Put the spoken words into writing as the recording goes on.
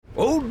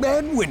Old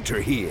Man Winter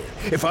here.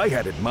 If I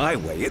had it my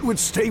way, it would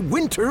stay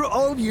winter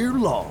all year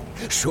long.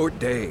 Short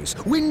days,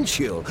 wind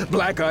chill,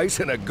 black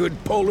ice, and a good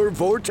polar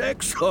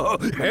vortex. Oh,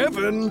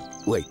 heaven.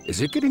 Wait,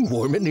 is it getting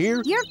warm in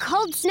here? Your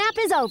cold snap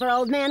is over,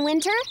 Old Man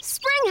Winter.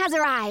 Spring has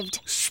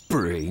arrived.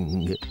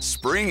 Spring.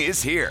 Spring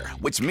is here,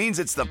 which means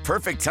it's the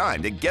perfect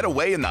time to get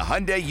away in the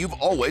Hyundai you've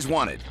always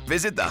wanted.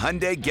 Visit the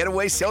Hyundai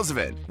Getaway Sales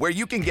Event, where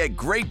you can get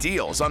great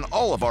deals on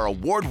all of our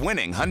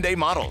award-winning Hyundai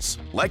models,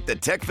 like the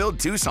tech-filled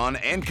Tucson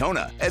and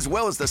Kona, as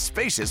well as the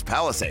spacious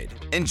Palisade.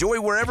 Enjoy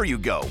wherever you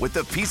go with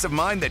the peace of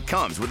mind that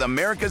comes with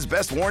America's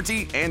best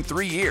warranty and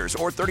 3 years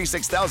or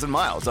 36,000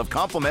 miles of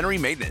complimentary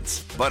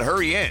maintenance. But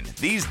hurry in,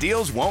 these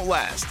deals won't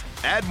last.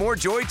 Add more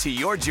joy to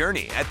your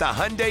journey at the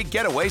Hyundai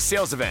Getaway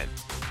Sales Event.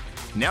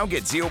 Now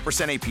get 0%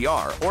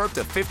 APR or up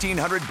to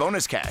 $1,500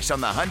 bonus cash on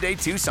the Hyundai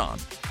Tucson.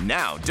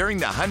 Now, during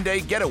the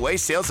Hyundai Getaway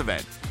Sales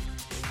Event.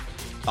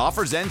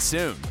 Offers end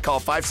soon. Call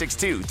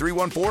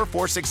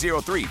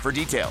 562-314-4603 for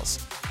details.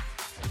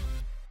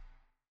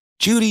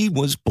 Judy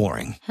was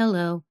boring.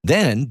 Hello.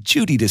 Then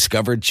Judy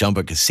discovered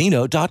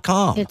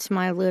ChumbaCasino.com. It's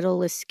my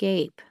little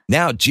escape.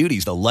 Now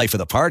Judy's the life of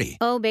the party.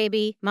 Oh,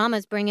 baby,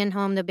 mama's bringing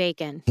home the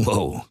bacon.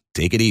 Whoa,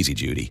 take it easy,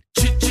 Judy.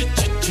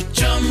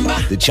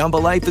 The Chumba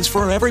life is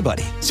for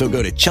everybody. So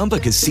go to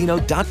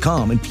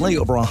ChumbaCasino.com and play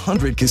over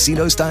 100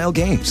 casino-style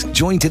games.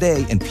 Join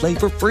today and play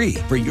for free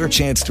for your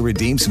chance to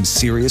redeem some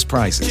serious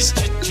prizes.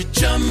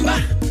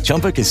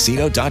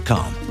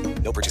 ChumbaCasino.com.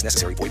 No purchase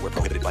necessary. Void where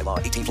prohibited by law.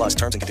 18 plus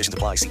terms and conditions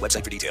apply. See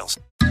website for details.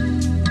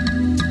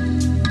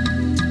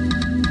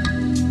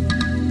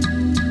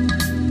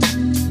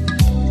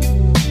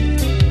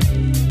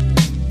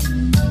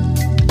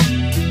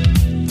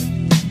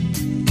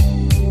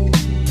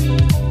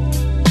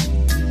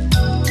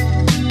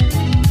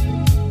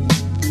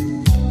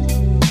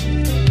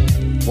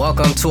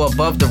 Welcome to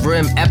Above the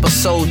Rim,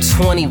 episode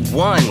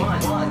 21.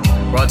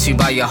 Brought to you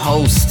by your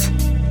host,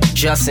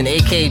 Justin,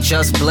 aka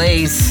Just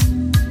Blaze.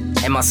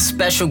 And my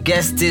special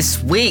guest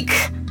this week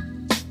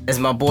is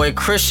my boy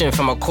Christian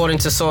from According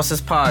to Sources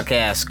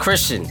podcast.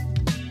 Christian,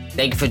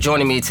 thank you for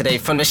joining me today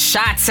from the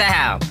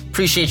Chi-Town.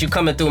 Appreciate you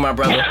coming through, my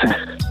brother.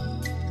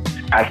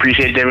 I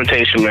appreciate the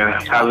invitation,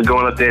 man. How's it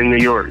going up there in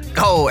New York?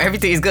 Oh,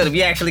 everything's good.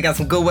 We actually got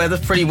some good weather,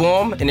 pretty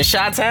warm in the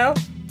Chi-Town.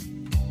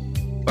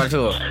 Right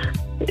to it.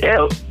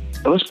 Yeah,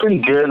 it was pretty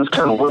good. It was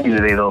kind of windy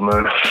today, though,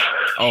 man.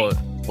 Oh,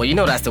 well, you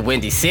know that's the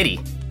Windy City.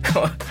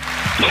 You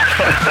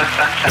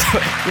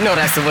know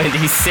that's the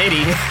Windy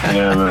City.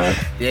 Yeah, man.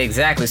 Yeah,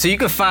 exactly. So you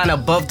can find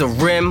Above the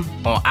Rim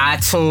on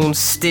iTunes,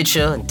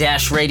 Stitcher,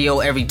 Dash Radio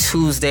every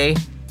Tuesday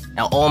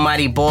at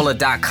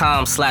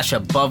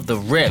almightyballer.com/above the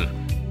rim.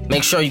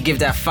 Make sure you give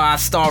that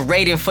 5-star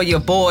rating for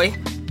your boy. You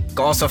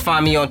can also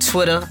find me on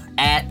Twitter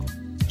at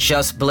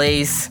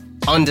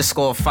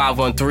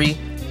justblaze_513.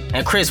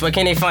 And Chris, where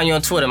can they find you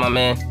on Twitter, my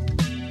man?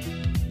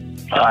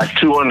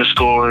 2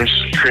 underscores,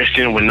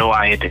 Christian with no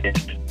I at the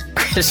end.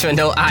 Christian with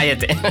no I at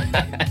the end.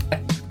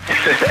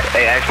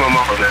 Hey, ask my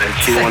mama, man.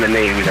 She want to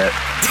name me that.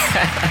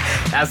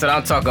 That's what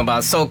I'm talking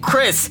about. So,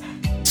 Chris,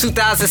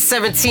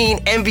 2017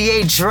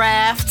 NBA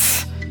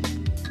draft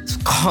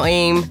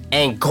came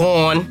and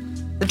gone.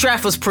 The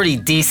draft was pretty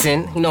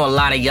decent. You know, a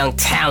lot of young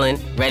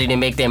talent ready to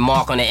make their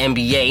mark on the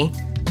NBA.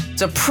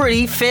 It's a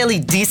fairly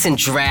decent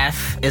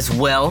draft as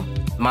well,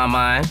 in my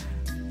mind.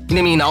 You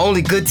know what I mean? The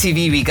only good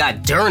TV we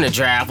got during the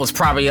draft was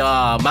probably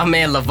my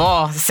man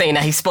LeVar saying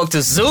that he spoke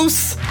to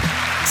Zeus,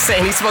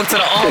 saying he spoke to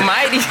the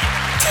Almighty.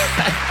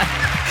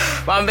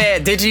 My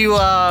man, did you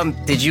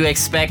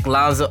expect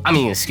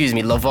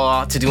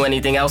LeVar to do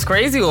anything else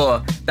crazy,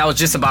 or that was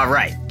just about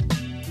right?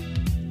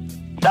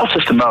 That was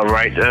just about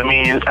right. I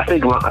mean, I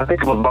think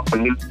LeVar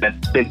knew that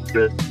didn't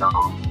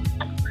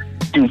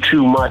do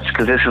too much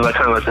because this is like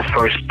kind of like the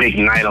first big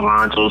night of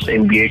Lonzo's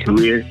NBA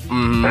career.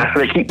 Mm-hmm. And I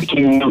feel like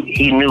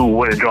he knew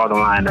where to draw the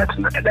line at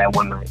that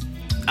one night.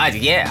 I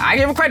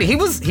give him credit. He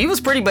was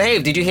pretty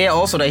behaved. Did you hear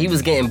also that he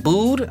was getting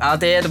booed out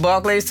there at the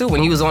Barclays too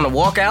when he was on the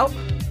walkout?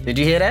 Did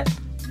you hear that?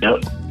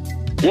 Yep.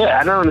 Yeah,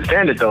 I don't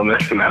understand it though,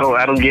 man.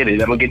 I don't get it.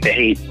 I don't get the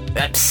hate.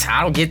 I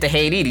don't get the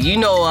hate either. You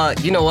know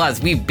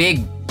us. We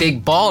big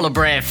Baller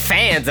Brand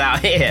fans out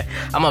here.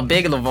 I'm a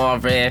big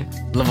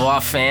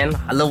LeVar fan.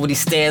 I love what he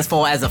stands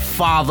for as a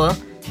father.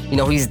 You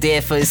know, he's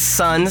there for his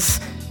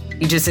sons.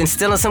 He just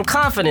instilling some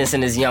confidence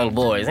in his young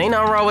boys. Ain't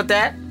nothing wrong with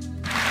that.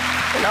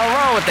 Ain't nothing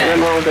wrong with that.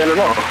 Ain't wrong with that at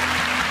all.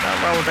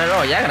 Nothing wrong with that at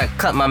all. Y'all gotta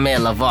cut my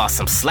man LeVar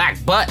some slack,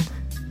 but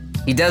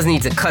he does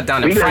need to cut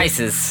down the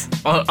prices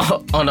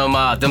on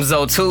them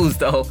Zo2s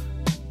though.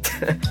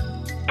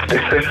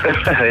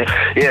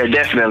 Yeah,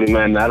 definitely,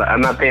 man.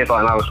 I'm not paying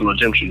 $5 for no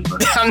gym shoes, man.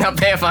 I'm not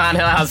paying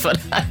 $500 for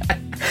that.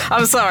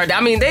 I'm sorry.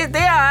 I mean, they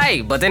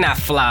alright, but they're not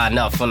fly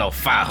enough for no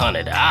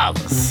 $500.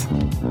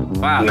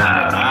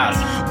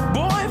 $500.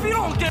 Boy, if you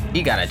don't get...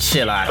 You gotta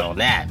chill out on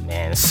that,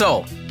 man.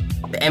 So,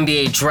 the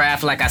NBA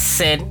draft, like I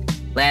said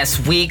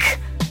last week,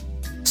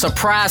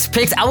 surprise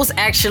picks. I was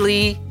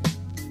actually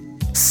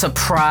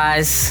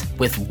surprised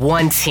with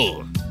one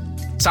team.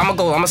 So I'm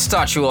gonna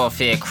start you off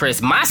here, Chris.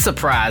 My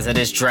surprise of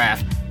this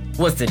draft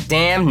was the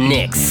damn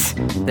Knicks.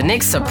 The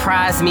Knicks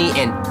surprised me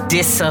and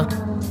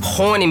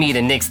disappointed me,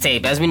 the Knicks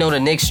tape. As we know, the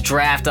Knicks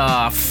draft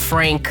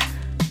Frank,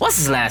 what's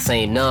his last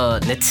name?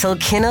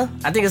 Ntilikina?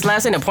 I think his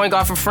last name, the point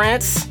guard from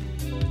France.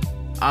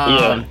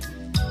 Yeah,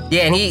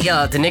 and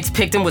the Knicks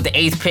picked him with the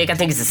 8th pick. I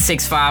think he's a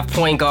 6'5"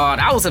 point guard.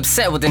 I was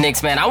upset with the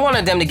Knicks, man. I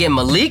wanted them to get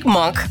Malik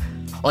Monk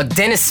or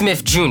Dennis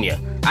Smith Jr.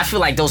 I feel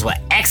like those were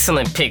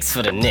excellent picks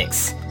for the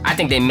Knicks. I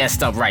think they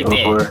messed up right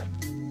there.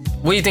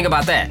 What do you think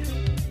about that?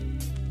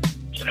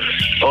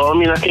 Well, I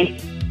mean, I think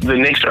the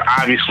Knicks are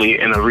obviously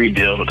in a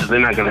rebuild. They're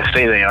not going to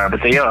say they are,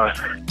 but they are.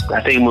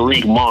 I think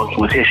Malik Monk,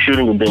 with his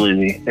shooting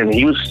ability, and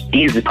he was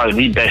easily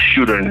probably the best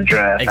shooter in the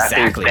draft.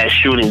 Exactly. I think that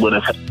shooting would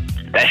have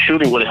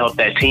helped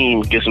that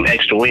team get some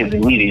extra wins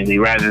immediately,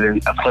 rather than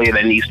a player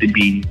that needs to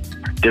be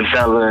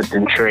developed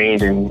and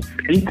trained. And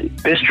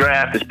this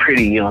draft is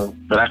pretty young,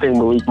 but I think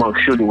Malik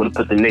Monk's shooting would have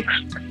put the Knicks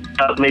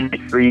up maybe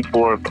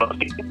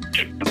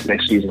 3-4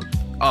 next season.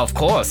 Of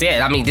course,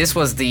 yeah. I mean, this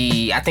was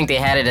I think they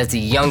had it as the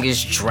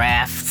youngest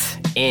draft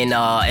in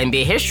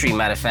NBA history,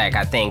 matter of fact.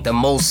 I think the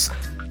most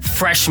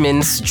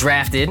freshmen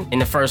drafted in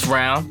the first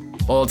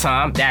round all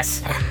time.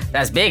 That's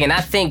big. And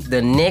I think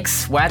the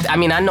Knicks, I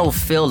mean, I know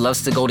Phil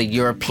loves to go the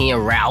European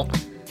route,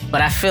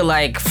 but I feel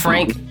like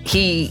Frank,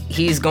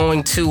 he's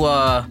going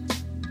to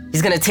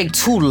take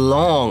too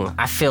long,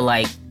 I feel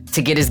like,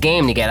 to get his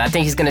game together. I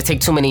think he's going to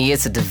take too many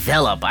years to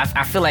develop.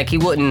 I feel like he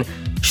wouldn't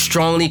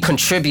strongly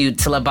contribute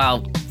till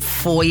about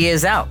 4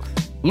 years out.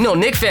 You know,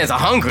 Knicks fans are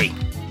hungry.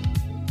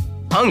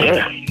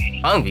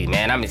 Hungry,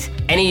 man. I mean,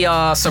 any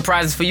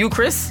surprises for you,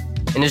 Chris,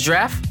 in this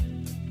draft?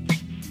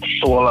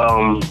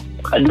 Well,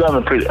 I do have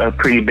a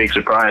pretty big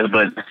surprise,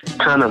 but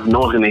kind of no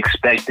one's gonna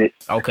expect it.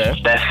 Okay.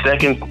 That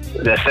second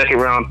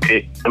round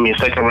pick.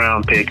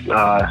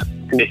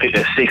 They picked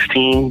at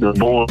 16. The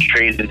Bulls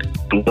traded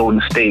from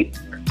Golden State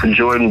for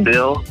Jordan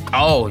Bell.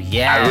 Oh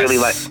yeah. I really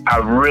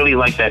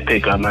like that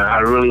pickup, man. I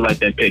really like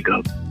that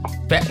pickup.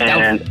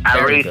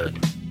 Very good.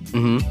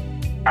 Mm-hmm.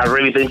 I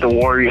really think the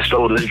Warriors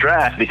stole this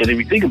draft, because if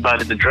you think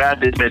about it, the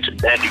draft is meant to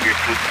better your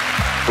team.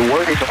 The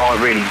Warriors are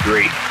already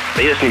great.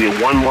 They just needed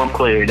one more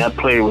player. That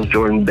player was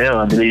Jordan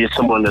Bell. They needed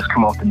someone that's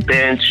come off the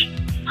bench,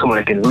 someone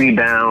that can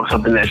rebound,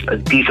 something that's a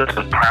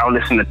defensive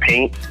prowess in the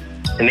paint.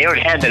 And they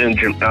already had that in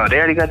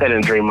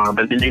Draymond,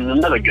 but they needed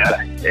another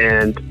guy.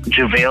 And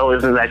JaVale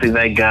isn't exactly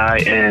that guy,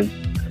 and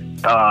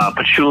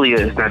Pachulia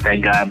is not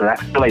that guy. But I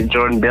feel like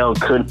Jordan Bell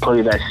could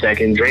play that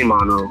second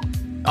Draymond role.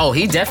 Oh,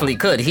 he definitely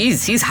could.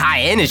 He's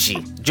high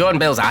energy. Jordan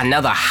Bell's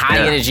another high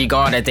energy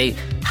guy that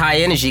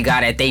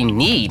they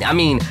need. I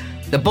mean,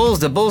 the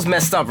Bulls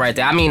messed up right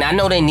there. I mean, I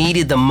know they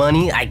needed the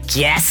money, I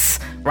guess,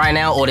 right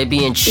now, or they're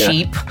being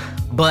cheap,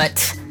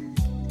 but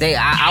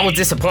I was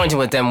disappointed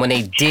with them when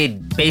they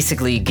did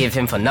basically give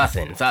him for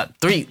nothing.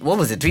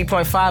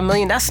 $3.5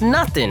 million? That's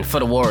nothing for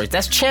the Warriors.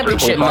 That's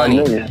championship money.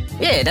 Million.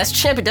 Yeah, that's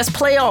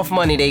playoff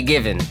money they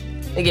giving.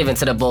 They're giving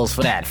to the Bulls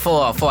for that.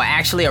 For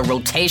actually a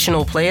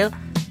rotational player.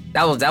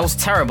 That was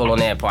terrible on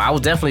their part. I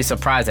was definitely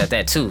surprised at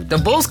that too. The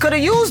Bulls could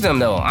have used them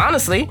though.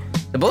 Honestly,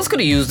 the Bulls could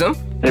have used them.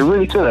 They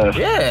really could have.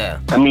 Yeah.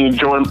 I mean,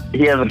 Jordan,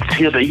 he has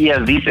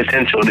the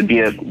potential to be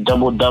a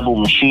double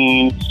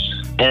machine,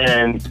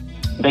 and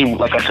they,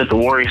 like I said, the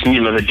Warriors need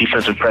another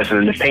defensive presence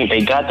in the paint.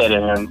 They got that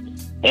in him.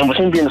 And with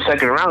him being the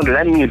second rounder,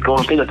 that means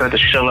Golden State doesn't have to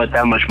shell out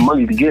that much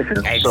money to give him.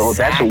 Exactly. So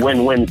that's a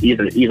win-win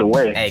either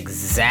way.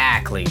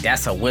 Exactly.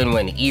 That's a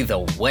win-win either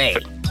way.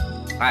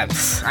 I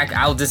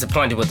was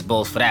disappointed with the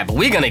Bulls for that, but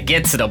we're gonna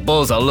get to the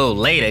Bulls a little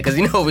later, because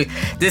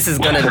this is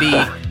gonna be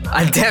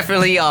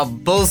definitely a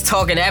Bulls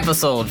talking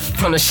episode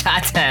from the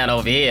Shot-Town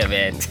over here,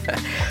 man.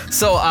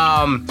 So,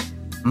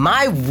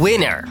 my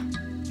winner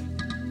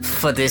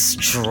for this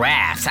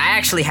draft, I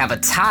actually have a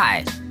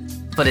tie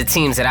for the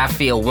teams that I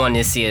feel won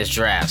this year's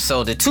draft.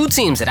 So the two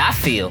teams that I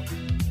feel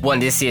won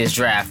this year's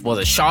draft were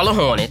the Charlotte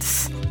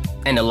Hornets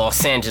and the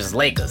Los Angeles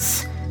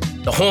Lakers.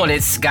 The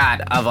Hornets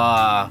got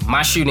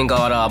my shooting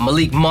guard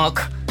Malik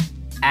Monk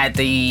at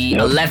the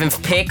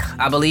 11th pick,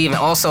 I believe, and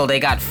also they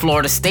got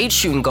Florida State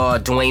shooting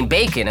guard Dwayne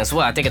Bacon as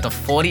well. I think at the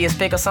 40th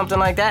pick or something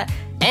like that.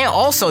 And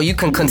also you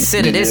can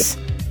consider this.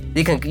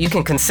 You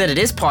can consider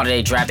this part of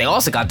their draft. They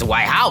also got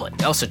Dwight Howard.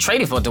 They also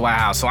traded for Dwight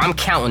Howard, so I'm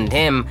counting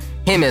him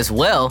as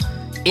well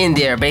in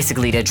their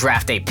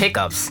draft day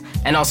pickups.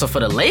 And also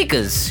for the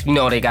Lakers,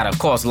 they got of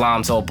course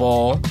Lonzo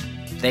Ball.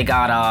 They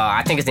got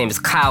I think his name is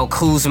Kyle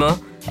Kuzma.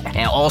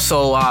 And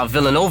also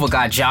Villanova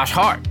got Josh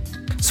Hart.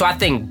 So I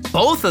think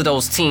both of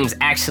those teams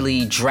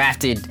actually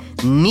drafted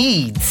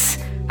needs.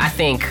 I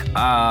think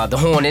the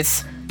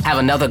Hornets have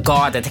another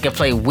guard that they can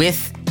play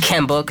with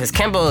Kemba, because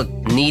Kemba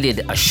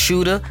needed a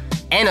shooter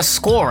and a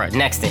scorer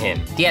next to him.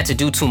 He had to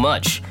do too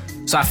much.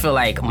 So I feel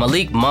like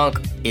Malik Monk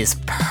is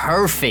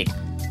perfect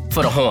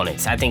for the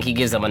Hornets. I think he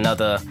gives them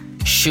another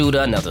shooter,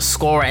 another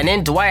scorer, and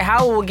then Dwight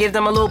Howard will give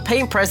them a little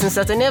paint presence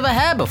that they never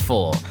had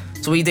before.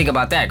 So what do you think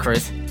about that,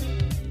 Chris?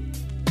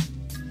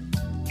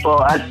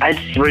 Well,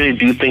 I really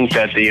do think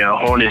that the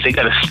Hornets, they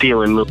got to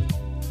steal and move.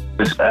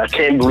 I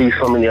can't believe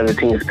so many other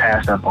teams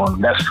passed up on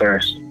them. That's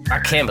first. I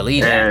can't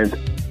believe that.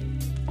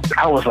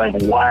 I was like,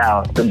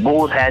 wow, the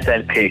Bulls had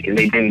that pick and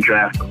they didn't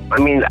draft him. I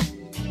mean,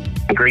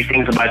 great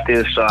things about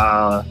this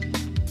guy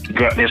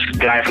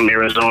from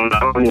Arizona. I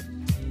don't know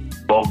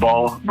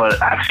ball,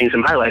 but I've seen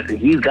some highlights and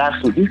he's got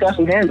some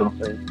handles.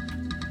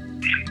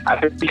 I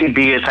think he could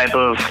be a type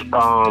of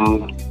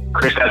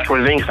Kristaps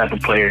Porzingis type of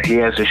player. He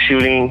has the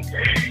shooting,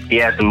 he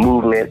has the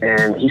movement,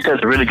 and he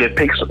sets a really good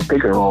pick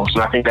and roll.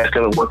 So I think that's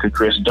going to work with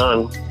Chris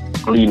Dunn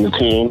leading the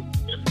team.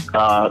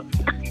 I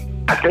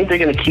think they're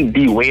going to keep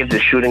D Wade as the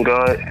shooting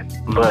guard,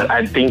 but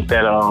I think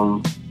that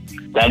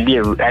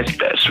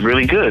that's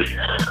really good.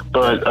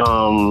 But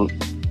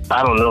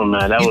I don't know,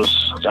 man. That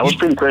was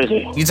pretty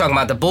crazy. You talking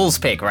about the Bulls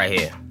pick right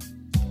here?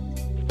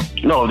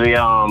 No, the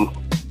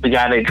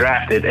guy they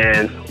drafted,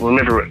 and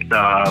remember,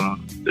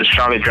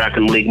 Charlotte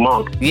drafted Malik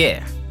Monk.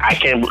 Yeah. I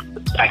can't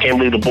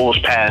believe the Bulls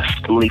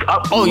passed Malik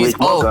up.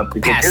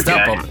 Passed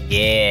up him.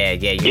 Yeah,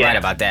 you're right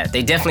about that.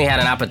 They definitely had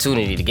an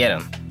opportunity to get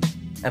him.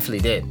 Definitely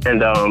did.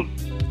 And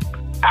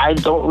I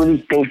don't really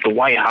think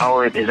Dwight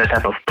Howard is that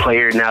type of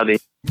player now that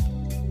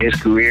his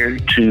career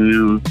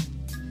to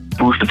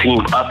boost the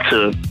team up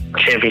to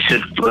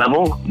championship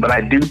level, but I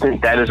do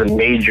think that is a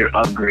major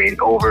upgrade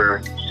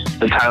over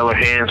the Tyler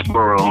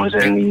Hansboroughs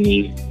and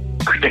the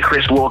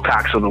Chris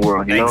Wilcox of the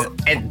world, you know?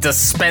 And the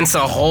Spencer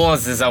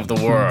Hawses of the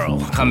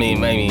world. I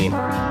mean,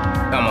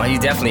 come on, he's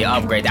definitely an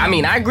upgrade. I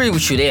mean, I agree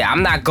with you there.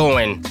 I'm not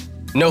going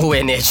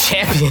nowhere near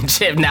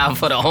championship now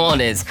for the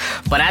Hornets,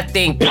 but I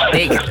think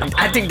they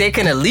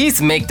can at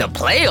least make the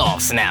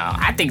playoffs now.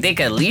 I think they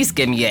can at least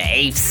give me an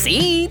 8th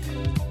seed,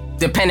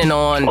 depending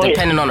on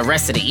the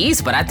rest of the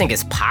East. But I think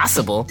it's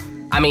possible.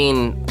 I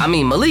mean,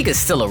 Malik is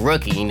still a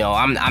rookie. You know,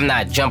 I'm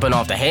not jumping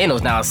off the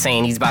handles now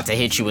saying he's about to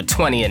hit you with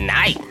 20 a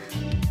night,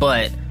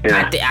 but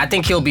I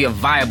think he'll be a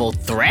viable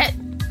threat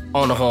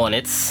on the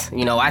Hornets.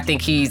 You know, I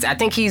think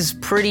he's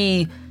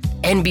pretty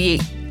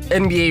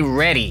NBA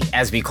ready,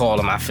 as we call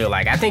him. I feel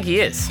like I think he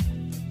is.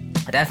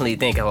 I definitely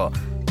think he'll.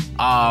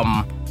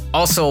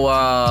 Also,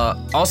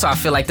 I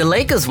feel like the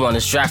Lakers won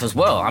this draft as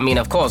well. I mean,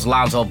 of course,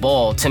 Lonzo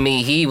Ball. To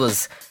me,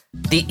 he's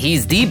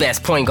the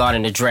best point guard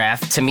in the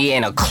draft. To me,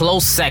 and a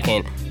close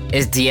second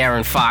is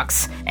De'Aaron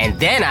Fox, and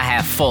then I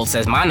have Fultz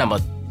as my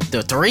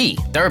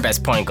third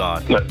best point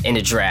guard in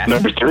the draft.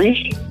 Number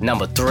three.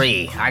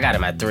 I got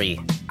him at 3.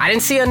 I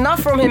didn't see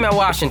enough from him at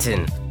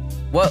Washington.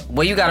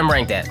 Where you got him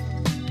ranked at?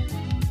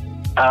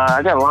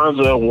 I got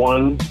Lonzo at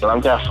 1, but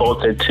I've got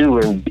Fultz at 2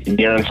 and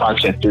De'Aaron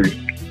Fox at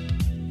 3.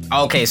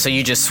 Okay, so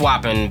you just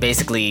swapping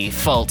basically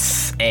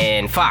Fultz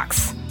and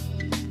Fox.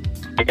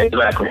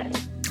 Exactly.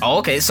 Oh,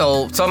 okay,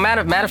 so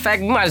matter of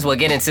fact, we might as well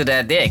get into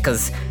that there,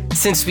 because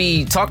since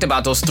we talked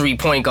about those 3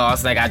 point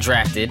guards that got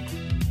drafted,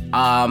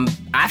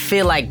 I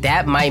feel like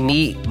that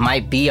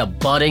might be a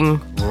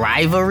budding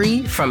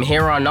rivalry from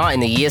here on out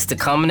in the years to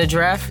come in the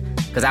draft,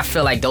 because I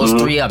feel like those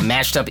 3 are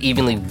matched up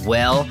evenly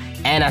well,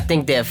 and I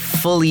think they're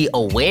fully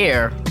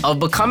aware of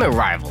becoming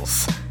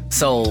rivals.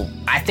 So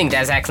I think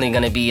that's actually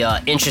going to be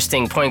an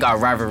interesting point guard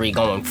rivalry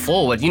going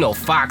forward. You know,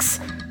 Fox,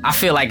 I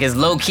feel like, is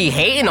low-key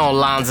hating on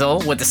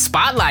Lonzo with the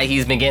spotlight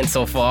he's been getting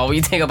so far. What do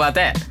you think about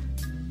that?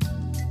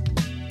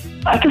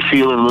 I can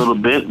feel it a little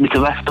bit,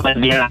 because I feel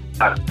like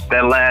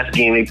that last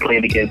game they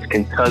played against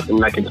Kentucky,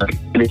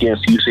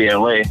 against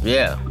UCLA.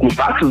 Yeah. And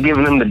Fox was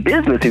giving them the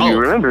business, if you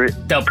remember it.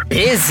 The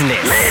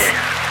business.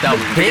 The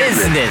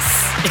business.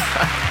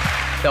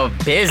 The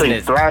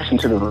business. So thrashing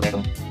to the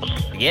rim.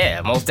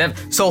 Yeah, most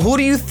definitely. So who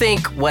do you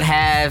think would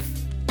have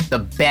the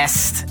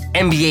best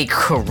NBA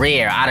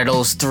career out of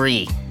those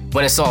 3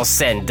 when it's all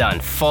said and done?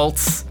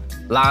 Fultz,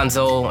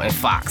 Lonzo, and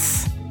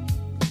Fox.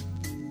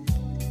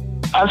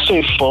 I'd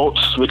say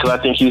Fultz, because I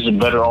think he's a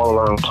better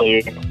all-around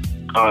player.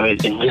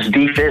 In his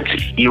defense,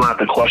 you don't have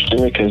to question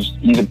it, because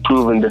he's a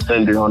proven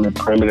defender on the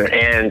perimeter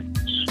and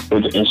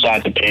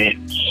inside the paint.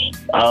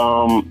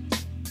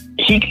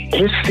 He's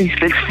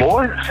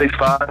 6'4",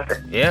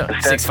 6'5". Yeah,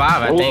 6'5",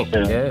 I think.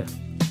 Yeah.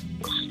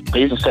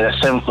 He's a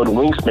 7-foot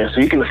wingspan, so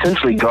you can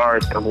essentially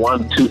guard a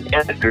 1, 2,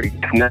 and a 3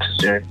 if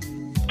necessary.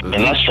 And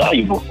that's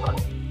valuable.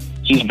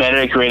 He's better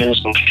at creating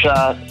his own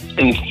shot.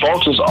 And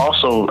Fultz is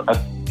also, I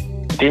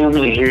didn't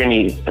really hear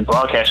any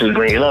broadcasters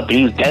bring it up, but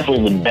he's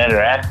definitely the better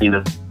athlete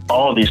of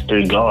all these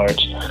 3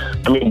 guards.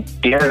 I mean,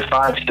 De'Aaron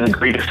Fox is a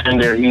great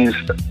defender. He's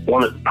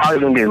probably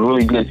going to be a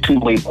really good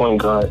 2-way point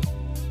guard.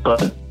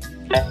 But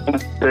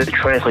that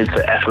translates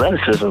to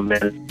athleticism,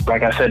 man.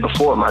 Like I said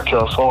before,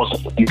 Markelle Fultz,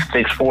 he's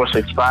 6'4",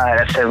 6'5",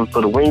 that's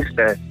 7-foot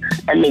wingspan.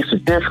 That makes a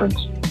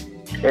difference.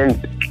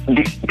 And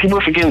people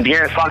are forgetting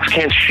De'Aaron Fox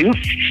can't shoot.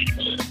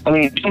 I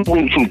mean, he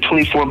went from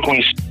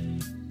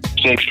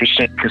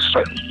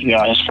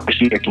 24.6%, his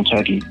first year at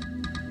Kentucky.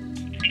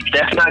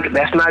 That's not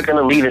going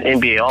to lead an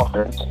NBA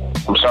offense.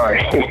 I'm sorry.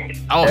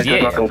 Oh, that's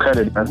just not going to cut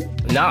it, man.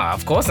 No,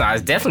 of course not.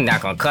 It's definitely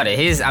not going to cut it.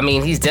 His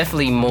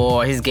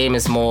game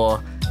is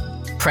more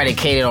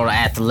predicated on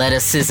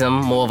athleticism,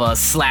 more of a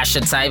slasher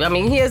type. I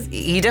mean,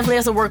 he definitely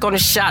has to work on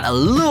his shot a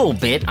little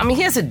bit. I mean,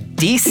 he has a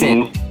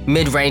decent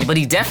mid-range, but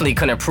he definitely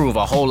could improve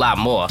a whole lot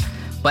more.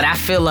 But I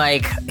feel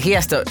like he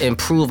has to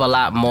improve a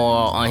lot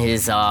more on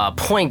his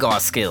point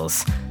guard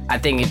skills. I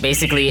think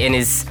basically in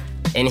his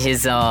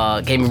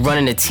game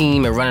running the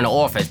team and running the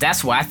offense,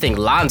 that's where I think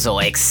Lonzo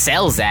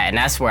excels at, and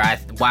that's why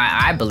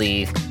I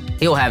believe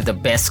he'll have the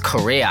best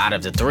career out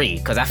of the three,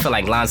 because I feel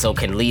like Lonzo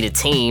can lead a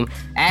team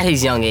at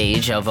his young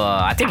age of,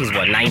 I think he's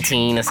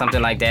 19 or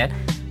something like that.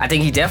 I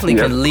think he definitely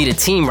can lead a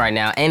team right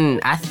now, and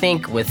I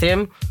think with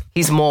him,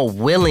 he's more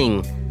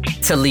willing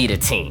to lead a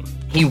team.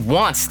 He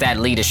wants that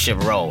leadership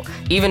role,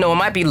 even though it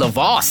might be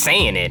LeVar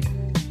saying it,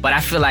 but I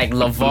feel like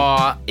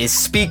LeVar is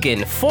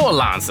speaking for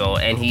Lonzo,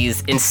 and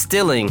he's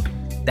instilling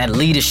that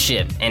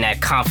leadership and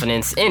that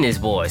confidence in his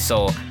boy.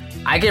 So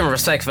I give him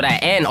respect for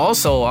that. And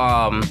also,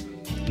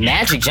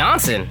 Magic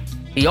Johnson,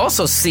 he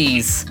also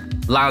sees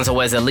Lonzo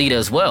as a leader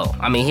as well.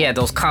 I mean, he had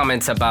those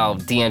comments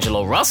about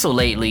D'Angelo Russell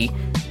lately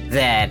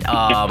that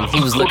he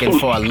was looking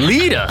for a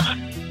leader.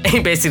 He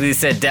basically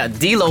said that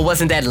D'Lo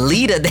wasn't that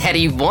leader that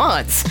he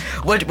wants.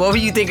 What were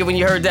you thinking when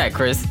you heard that,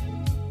 Chris?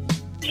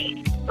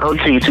 I'll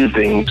tell you two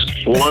things.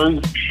 One,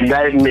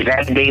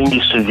 that made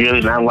me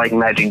severely not like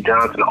Magic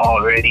Johnson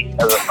already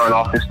as a front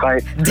office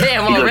type.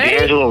 Damn, already?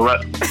 D'Angelo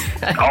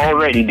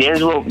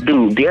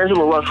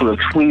Russell is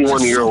a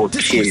 21-year-old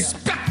kid.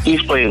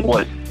 He's played,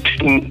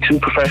 two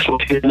professional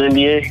teams in the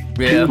NBA?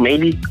 Yeah. 2,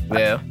 maybe?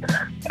 Yeah.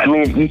 I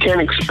mean, you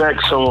can't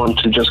expect someone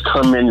to just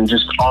come in and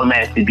just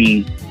automatically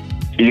be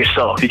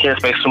yourself. You can't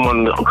expect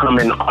someone to come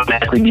in and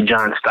automatically be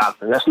John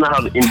Stockton. That's not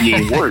how the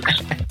NBA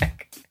works.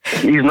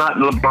 He's not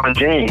LeBron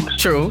James.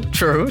 True.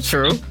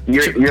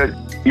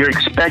 You're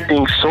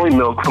expecting soy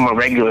milk from a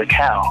regular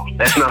cow.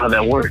 That's not how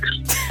that works.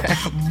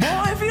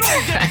 Boy, if you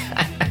don't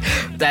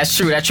get That's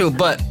true.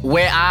 But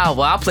where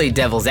I play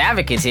devil's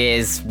advocate here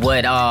is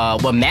what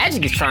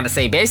Magic is trying to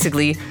say.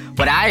 Basically,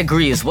 what I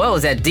agree as well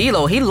is that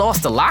D'Lo, he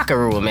lost the locker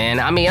room, man.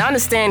 I mean, I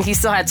understand he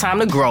still had time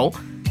to grow.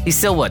 He's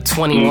still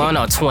 21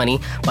 or 20,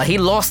 but he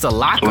lost the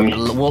locker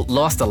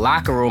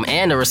room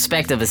and the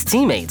respect of his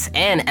teammates.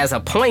 And as a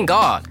point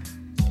guard,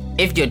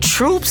 if your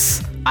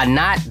troops are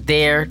not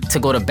there to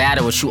go to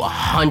battle with you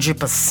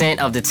 100%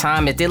 of the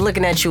time, if they're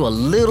looking at you a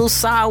little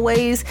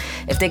sideways,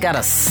 if they got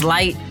a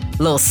slight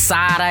little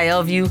side eye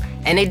of you,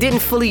 and they didn't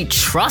fully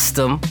trust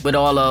him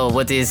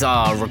with his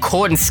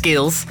recording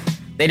skills,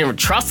 they didn't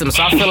trust him.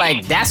 So I feel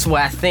like that's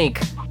where I think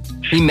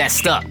he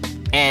messed up,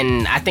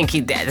 and I think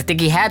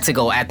he had to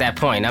go at that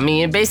point. I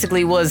mean, it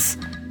basically was.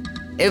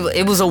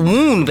 It was a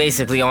wound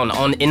basically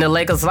in the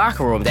Lakers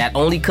locker room that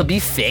only could be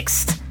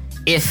fixed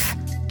if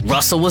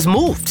Russell was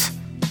moved.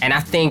 And I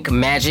think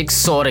Magic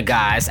saw the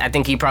guys. I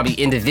think he probably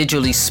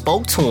individually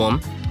spoke to him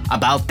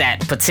about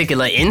that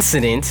particular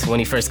incident when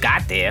he first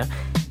got there.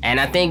 And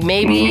I think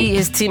maybe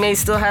his teammates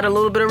still had a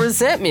little bit of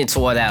resentment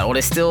toward that, or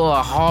they still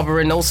are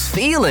harboring those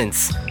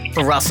feelings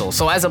for Russell.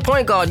 So as a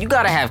point guard, you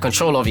gotta have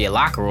control over your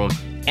locker room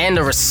and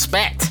the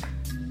respect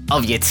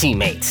of your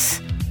teammates.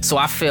 So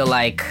I feel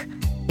like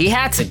he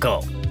had to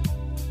go.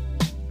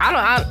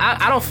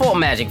 I don't fault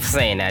Magic for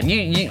saying that.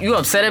 You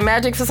upset at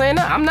Magic for saying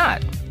that? I'm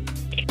not.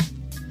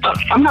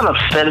 I'm not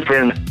upset at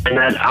him, and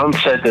I'm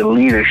upset at the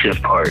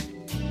leadership part.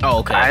 Oh,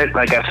 okay.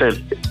 Like I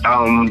said,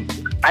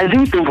 I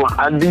do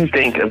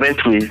think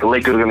eventually the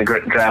Lakers are going to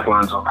draft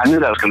Lonzo. I knew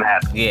that was going to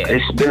happen. Yeah.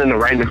 It's been in the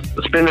right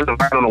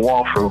on the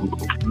wall for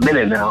a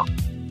minute now.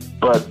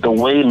 But the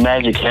way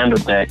Magic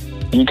handled that,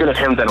 he could have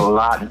handled that a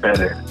lot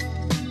better.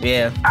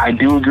 Yeah. I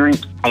do agree.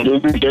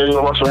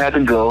 D'Angelo Russell had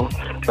to go.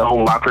 The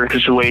whole locker room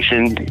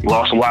situation,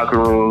 lost the locker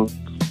room,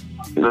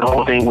 the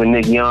whole thing with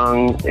Nick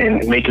Young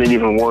and making it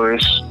even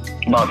worse.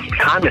 About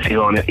commenting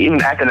on it.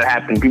 Even after that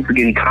happened, people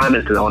forget he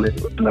commented on it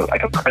in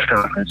like a press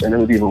conference, and it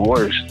was even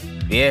worse.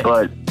 Yeah.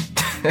 But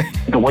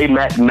the way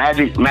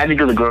Magic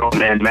is a girl,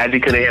 man.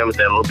 Magic could have handled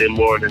that a little bit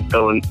more than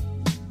throwing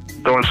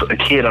a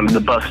kid under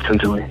the bus,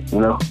 essentially, you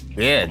know?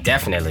 Yeah,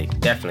 definitely.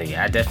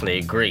 I definitely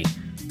agree.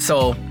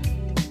 So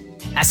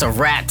that's a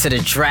wrap to the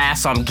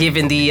draft. So I'm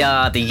giving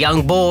the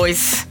young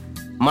boys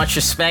much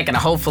respect, and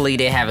hopefully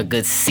they have a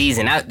good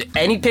season.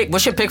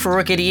 What's your pick for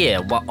Rookie of the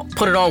Year? Well,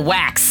 put it on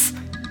wax.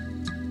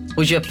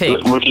 Who's your pick?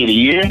 Rookie of the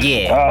Year?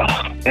 Yeah.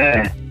 Oh,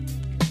 man.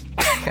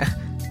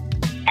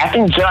 I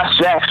think Josh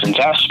Jackson.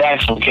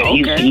 Okay.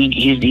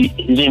 He's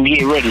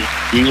NBA ready.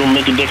 He's gonna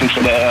make a difference for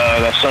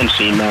that Suns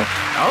team, man.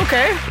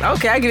 Okay.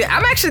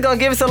 I'm actually gonna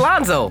give it to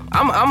Lonzo.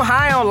 I'm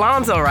high on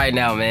Lonzo right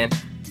now, man.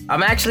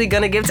 I'm actually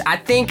gonna give it. I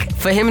think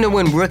for him to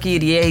win Rookie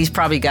of the Year, he's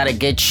probably gotta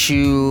get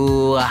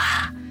you.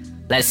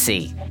 Let's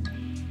see.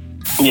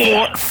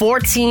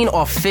 14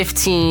 or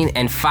 15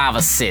 and 5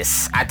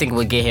 assists. I think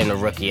we'll get him the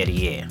Rookie of the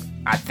Year.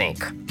 I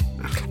think.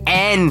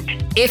 And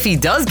if he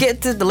does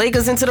get the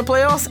Lakers into the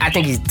playoffs, I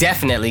think he's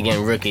definitely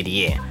getting Rookie of the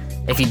Year.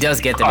 If he does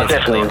get them into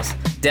the playoffs.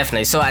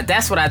 Definitely. So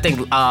that's what I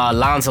think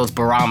Lonzo's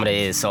barometer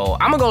is. So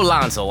I'm going to go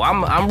Lonzo.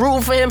 I'm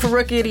rooting for him for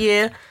Rookie of the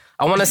Year.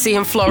 I want to see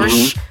him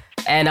flourish.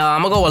 And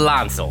I'm going to go with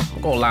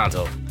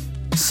Lonzo.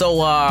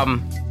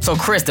 So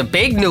Chris, the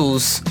big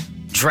news,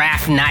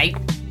 draft night,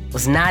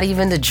 was not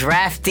even the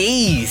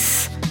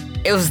draftees.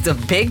 It was the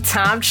big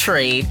time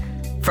trade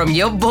from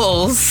your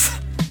Bulls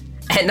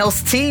and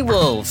those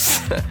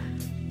T-Wolves.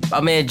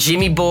 My man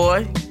Jimmy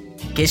Boy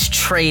gets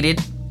traded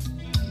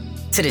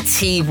to the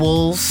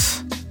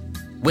T-Wolves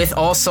with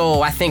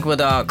also, I think,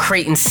 with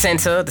Creighton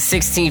Center, the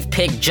 16th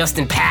pick,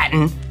 Justin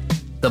Patton.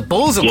 The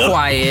Bulls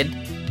acquired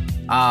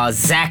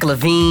Zach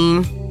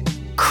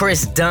LaVine,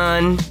 Chris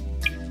Dunn,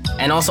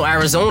 and also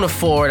Arizona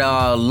forward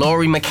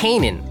Lauri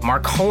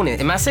Markkanen.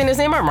 Am I saying his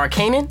name right?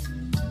 Markkanen?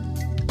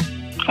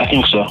 I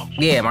think so.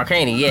 Yeah,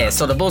 Markkanen, yeah.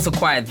 So the Bulls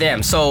acquired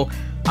them. So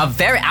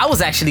I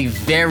was actually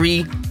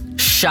very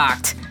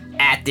shocked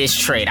at this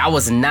trade. I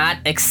was not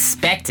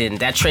expecting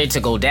that trade to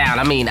go down.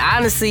 I mean, I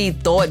honestly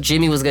thought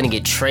Jimmy was going to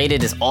get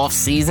traded this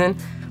offseason,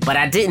 but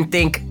I didn't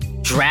think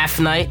draft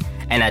night,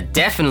 and I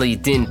definitely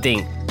didn't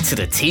think to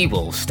the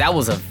T-Wolves. That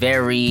was a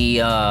very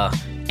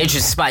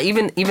interesting spot.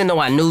 Even though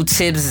I knew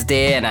Tibbs is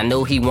there and I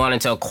knew he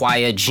wanted to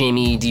acquire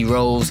Jimmy, D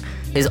Rose,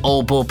 his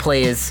old Bull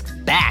players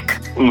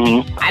back.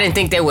 Mm-hmm. I didn't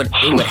think it would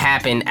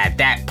happen at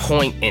that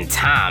point in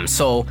time.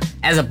 So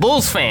as a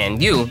Bulls fan,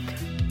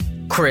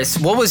 Chris,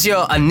 what was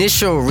your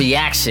initial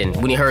reaction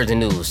when you heard the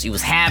news? You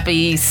was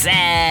happy,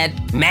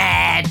 sad,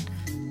 mad?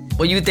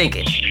 What you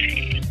thinking?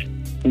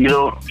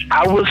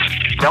 I was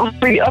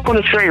pretty up on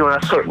the trade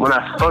when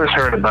I first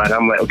heard about it.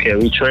 I'm like, okay,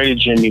 we traded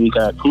Jimmy. We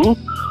got who?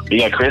 We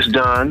got Chris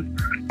Dunn.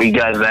 We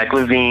got Zach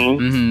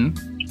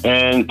LaVine.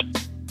 And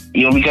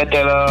we got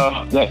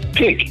that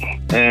pick.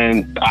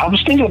 And I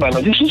was thinking about it,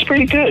 like, this is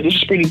pretty good. This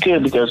is pretty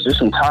good because this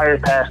entire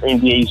past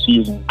NBA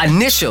season.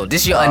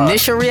 This your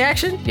initial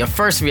reaction? Your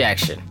first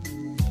reaction?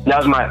 That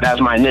was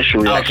my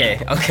initial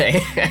reaction.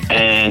 Okay.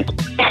 And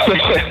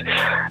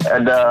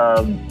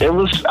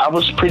I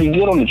was pretty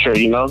good on the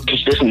trade,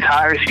 because this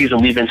entire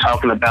season we've been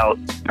talking about,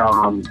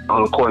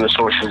 according to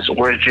sources,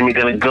 where's Jimmy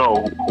gonna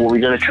go? Who are we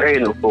gonna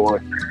trade him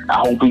for? I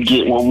hope we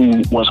get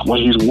what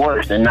he's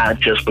worth, and not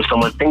just what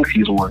someone thinks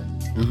he's worth.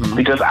 Mm-hmm.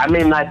 Because I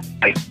may not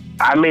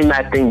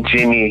think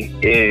Jimmy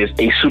is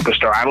a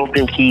superstar. I don't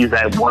think he's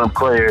that one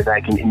player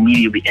that can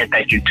immediately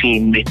impact your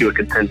team and make you a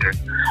contender.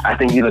 I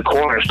think he's a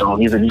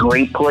cornerstone. He's a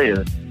great player.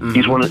 Mm-hmm.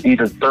 He's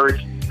a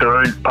third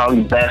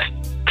probably best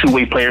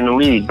two-way player in the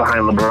league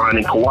behind LeBron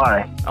and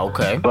Kawhi.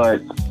 Okay.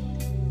 But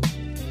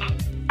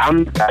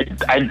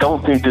I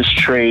don't think this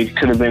trade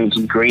could have been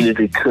as great as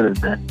it could have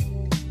been.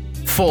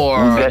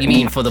 You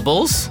mean for the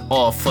Bulls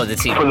or for the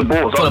team? For the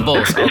Bulls. For the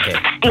Bulls, okay.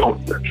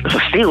 It's a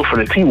steal for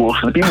the T-Wolves.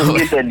 For the people who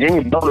get that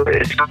Jimmy Butler,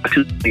 it's a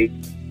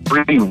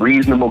pretty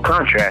reasonable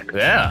contract.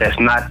 Yeah. That's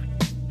not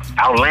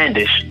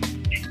outlandish.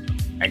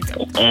 And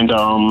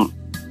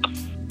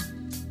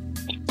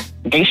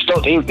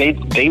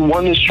they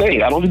won this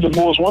trade. I don't think the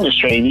Bulls won this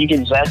trade. You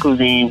get Zach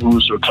LaVine,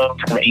 who's recovered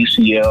from the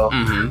ACL.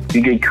 Mm-hmm.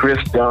 You get Chris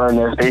Dunn,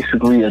 that's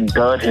basically a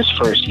dud his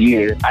first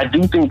year. I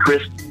do think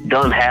Chris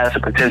Dunn has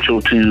the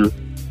potential to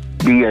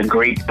be a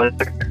great player,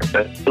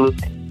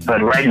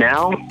 but right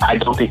now, I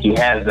don't think he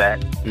has that.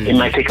 Mm-hmm. It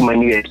might take him a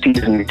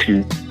season or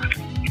two.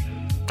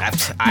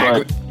 I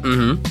agree.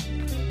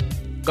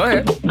 Mm-hmm. Go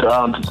ahead.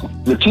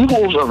 The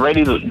T-Wolves are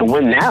ready to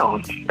win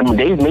now. I mean,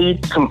 they've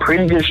made some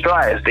pretty good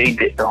strides. They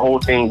did the whole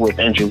thing with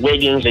Andrew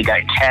Wiggins. They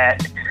got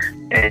Cat.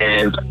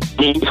 And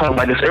we were talking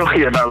about this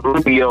earlier about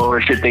Rubio,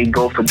 or should they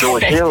go for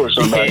George Hill or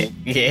somebody?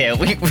 Yeah,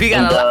 we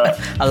got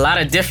a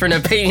lot of different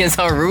opinions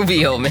on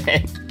Rubio,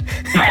 man.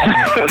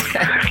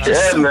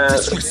 Yeah, man.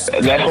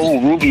 That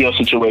whole Rubio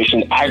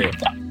situation,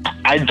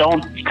 I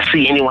don't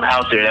see anyone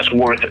out there that's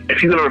worth it.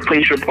 If you're going to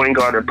replace your point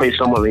guard or replace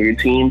someone on your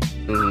team,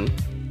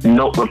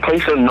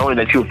 replace them knowing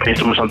that you replace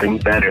them with something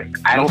better.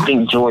 I don't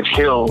think George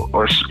Hill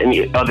or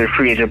any other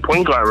free agent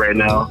point guard right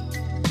now.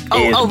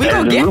 We're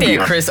going to get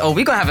there, Chris. We're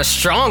going to have a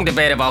strong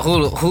debate about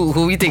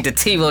who we think the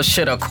T-Wolves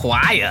should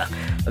acquire.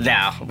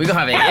 Now, we're going to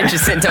have an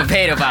interesting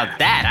debate about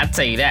that. I'll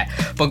tell you that.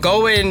 But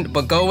going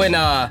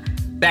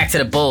back to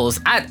the Bulls,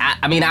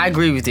 I mean, I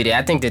agree with you there.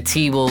 I think the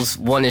T-Wolves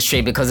won this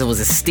trade because it was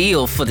a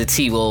steal for the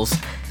T-Wolves.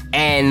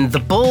 And the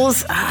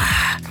Bulls,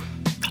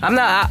 I'm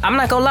not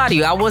gonna lie to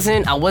you. I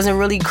wasn't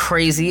really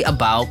crazy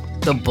about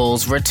the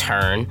Bulls'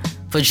 return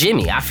for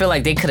Jimmy. I feel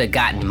like they could have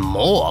gotten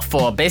more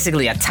for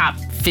basically a top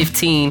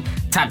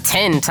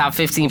 10, top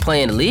 15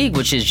 player in the league,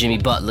 which is Jimmy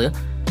Butler.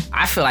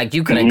 I feel like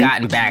you could have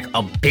gotten back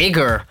a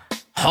bigger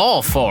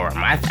haul for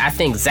him. I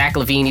think Zach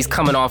LaVine, he's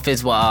coming off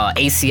his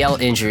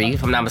ACL injury,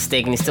 if I'm not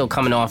mistaken. He's still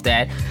coming off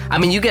that. I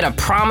mean, you get a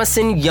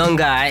promising young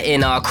guy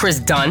in Chris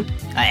Dunn,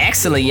 an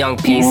excellent young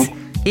piece.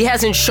 He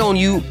hasn't shown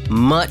you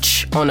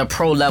much on the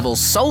pro level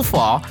so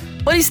far,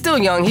 but he's still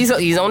young.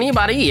 He's only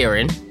about a year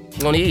in.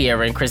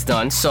 Chris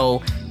Dunn,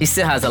 so he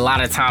still has a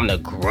lot of time to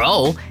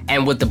grow.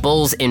 And with the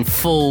Bulls in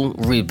full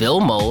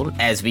rebuild mode,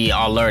 as we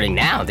are learning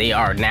now, they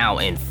are now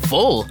in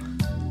full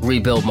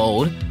rebuild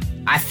mode.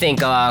 I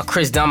think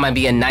Chris Dunn might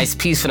be a nice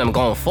piece for them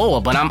going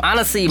forward. But I'm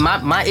honestly,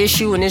 my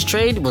issue in this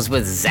trade was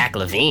with Zach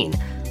LaVine.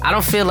 I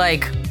don't feel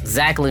like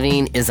Zach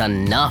LaVine is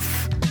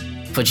enough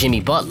for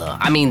Jimmy Butler.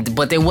 I mean,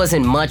 but there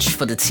wasn't much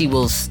for the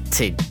T-Wolves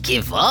to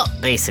give up,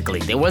 basically.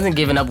 They wasn't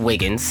giving up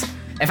Wiggins.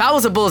 If I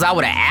was the Bulls, I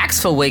would have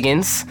asked for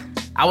Wiggins.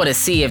 I would have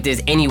seen if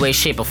there's any way,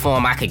 shape, or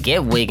form I could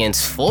get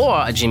Wiggins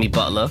for a Jimmy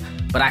Butler.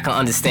 But I can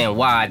understand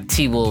why the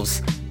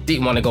T-Wolves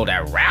didn't want to go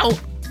that route.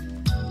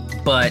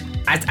 But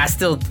I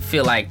still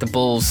feel like the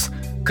Bulls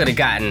could have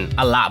gotten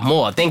a lot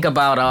more. Think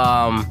about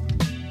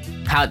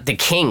how the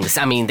Kings,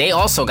 I mean, they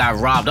also got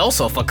robbed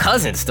also for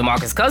Cousins,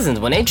 DeMarcus Cousins,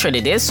 when they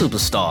traded their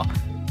superstar.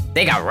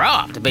 They got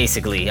robbed,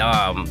 basically.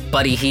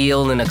 Buddy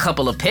Hield and a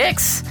couple of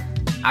picks.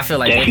 I feel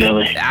like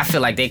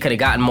they could have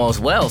gotten more as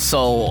well.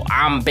 So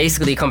I'm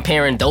basically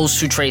comparing those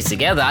two trades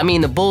together. I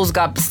mean, the Bulls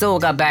still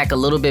got back a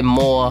little bit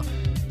more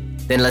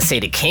than, let's say,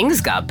 the Kings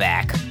got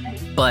back.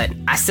 But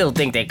I still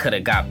think they could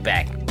have got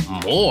back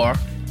more.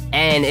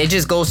 And it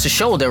just goes to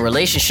show the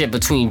relationship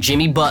between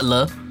Jimmy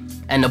Butler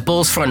and the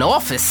Bulls front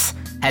office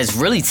has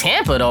really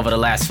tampered over the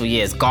last few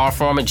years. Gar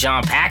Forman,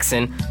 John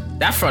Paxson,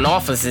 that front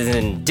office is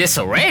in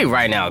disarray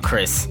right now,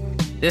 Chris.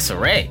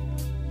 Disarray.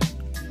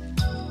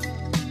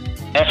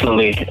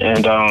 Definitely.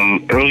 And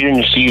earlier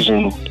in the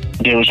season,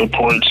 there was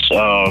reports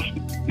of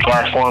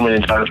Gar Forman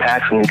and John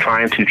Paxson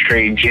trying to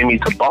trade Jimmy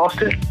to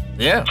Boston.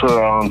 Yeah.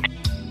 For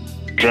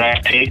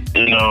draft pick.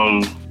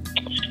 And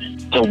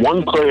the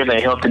one player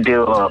that helped the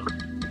deal up,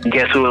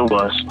 guess who it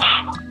was?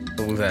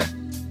 Who was that?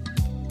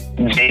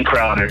 Jay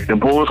Crowder. The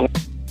Bulls and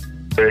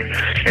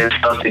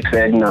Celtics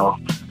said no.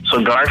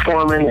 So Gar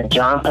Forman and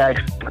John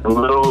Paxson, the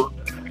little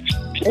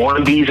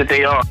wannabes that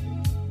they are,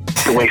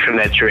 away from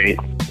that trade.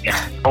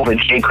 Over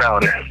Jay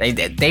Crowder.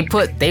 They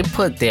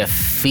put their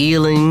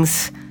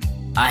feelings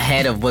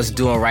ahead of what's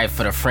doing right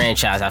for the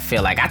franchise, I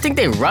feel like. I think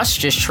they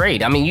rushed this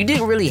trade. I mean, you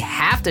didn't really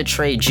have to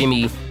trade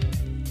Jimmy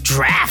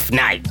draft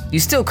night. You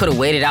still could have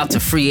waited out to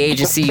free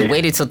agency,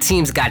 waited till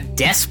teams got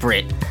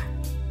desperate,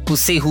 who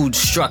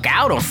struck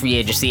out on free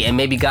agency and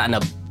maybe gotten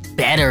a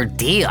better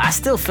deal. I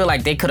still feel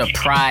like they could have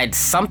pried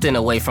something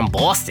away from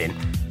Boston.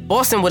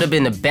 Boston would have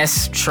been the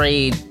best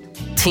trade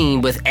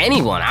team with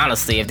anyone,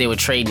 honestly, if they were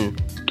trading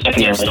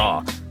their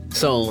star.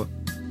 So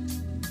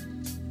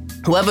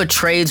whoever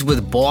trades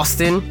with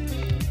Boston,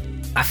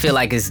 I feel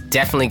like is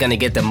definitely going to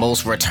get the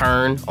most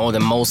return or the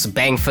most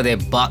bang for their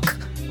buck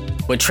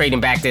with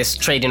trading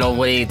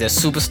away the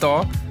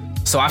superstar.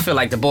 So I feel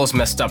like the Bulls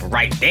messed up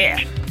right there.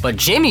 But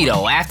Jimmy,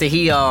 though, after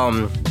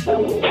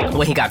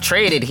when he got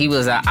traded, he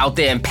was out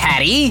there in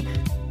Patty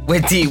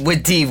with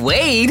D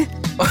Wade.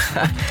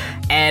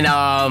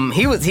 And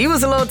he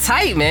was a little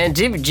tight, man.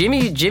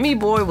 Jimmy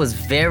boy was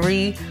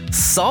very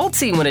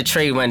salty when the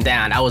trade went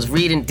down. I was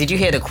reading. Did you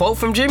hear the quote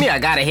from Jimmy? I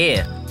got it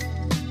here.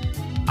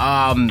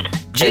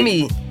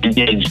 Jimmy.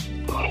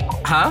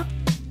 Huh?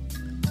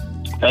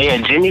 Oh yeah,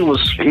 Jimmy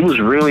was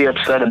really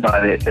upset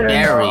about it.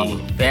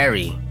 And,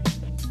 very.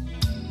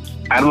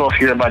 I don't know if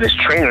you heard about his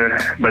trainer,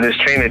 but his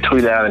trainer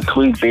tweeted out a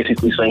tweet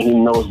basically saying he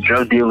knows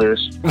drug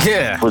dealers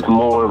with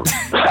more.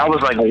 I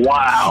was like,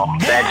 wow,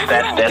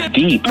 that's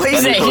deep. What he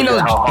said? He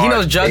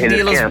knows drug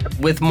dealers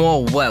with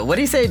more what? What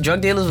did he say? Drug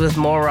dealers with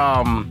more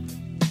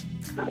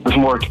with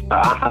more something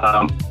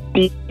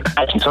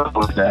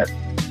like that.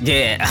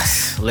 Yeah,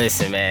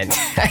 listen, man,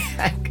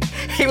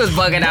 he was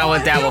bugging out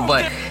with that one,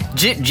 but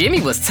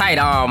Jimmy was tight.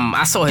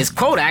 I saw his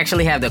quote. I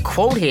actually have the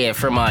quote here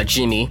from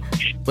Jimmy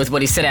with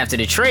what he said after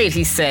the trade.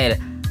 He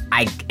said,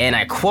 I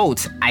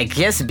quote, "I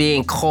guess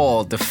being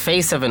called the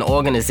face of an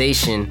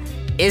organization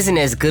isn't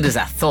as good as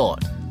I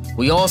thought.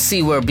 We all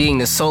see where being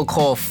the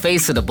so-called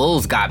face of the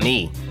Bulls got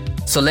me.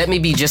 So let me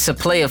be just a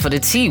player for the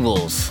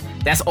T-Wolves.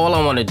 That's all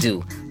I want to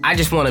do. I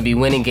just want to be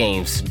winning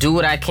games, do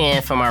what I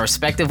can for my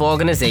respective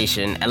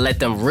organization, and let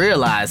them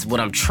realize what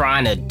I'm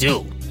trying to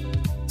do."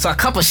 So a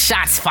couple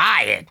shots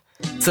fired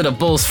to the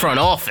Bulls front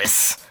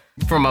office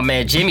from my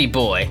man Jimmy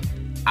boy.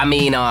 I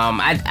mean,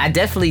 I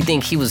definitely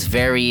think he was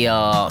very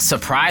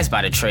surprised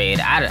by the trade.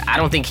 I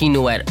don't think he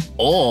knew at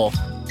all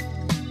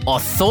or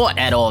thought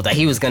at all that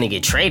he was going to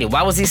get traded.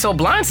 Why was he so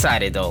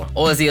blindsided, though?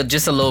 Or is he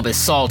just a little bit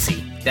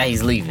salty that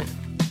he's leaving?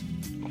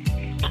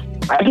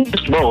 I think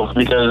it's both,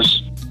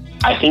 because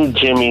I think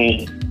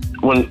Jimmy,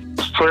 when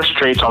first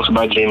trade talks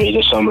about Jimmy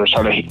this summer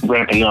started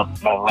ramping up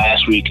about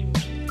last week,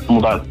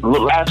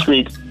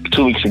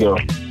 2 weeks ago.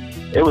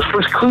 It was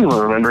first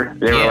Cleveland, remember?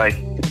 They were like,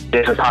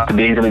 there's a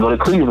possibility he's going to go to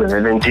Cleveland.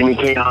 And then Jimmy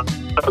came out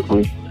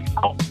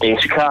in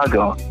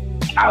Chicago.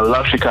 I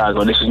love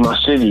Chicago. This is my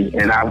city.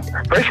 And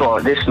first of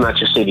all, this is not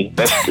your city.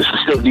 This is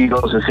still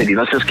D-Rose city.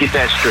 Let's just get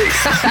that straight.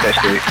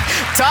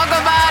 Talk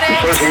about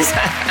it.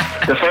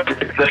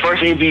 The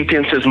first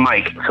MVP says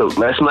Mike. So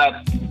let's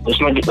not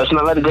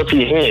let it go to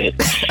your head.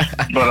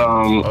 But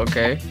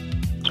okay.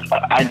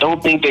 I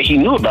don't think that he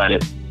knew about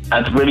it. I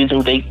really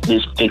think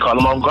they caught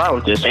him off guard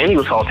with this, and he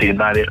was salty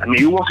about it. I mean,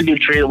 he wants to get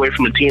traded away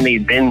from a team that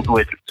he's been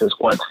with since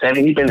what,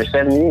 7? He's been there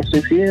 7 years,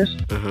 6 years.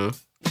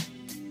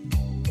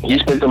 Mm-hmm. He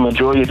spent the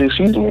majority of this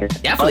season here.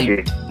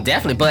 Definitely.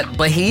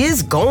 But he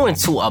is going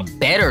to a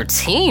better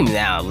team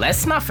now.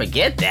 Let's not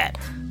forget that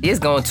he is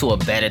going to a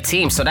better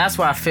team. So that's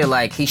why I feel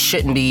like he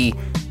shouldn't be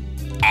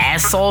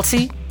as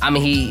salty. I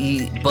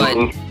mean, but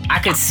I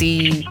could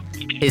see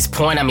his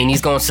point. I mean, he's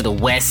going to the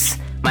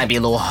West. Might be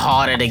a little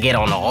harder to get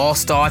on the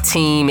All-Star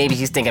team. Maybe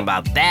he's thinking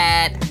about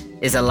that.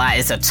 It's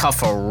a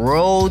tougher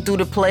road through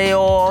the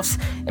playoffs.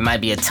 It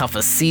might be a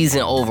tougher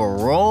season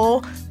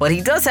overall. But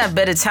he does have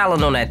better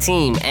talent on that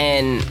team.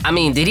 And, I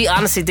mean, did he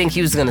honestly think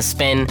he was going to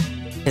spend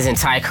his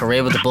entire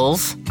career with the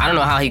Bulls. I don't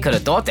know how he could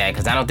have thought that,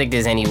 because I don't think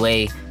there's any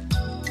way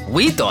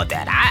we thought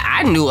that.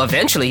 I knew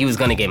eventually he was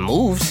going to get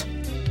moved.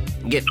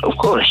 Of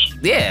course.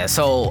 Yeah,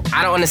 so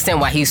I don't understand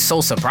why he's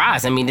so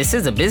surprised. I mean, this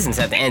is a business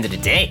at the end of the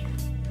day.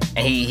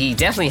 And he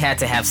definitely had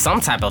to have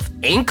some type of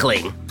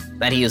inkling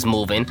that he was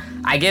moving.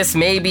 I guess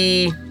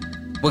maybe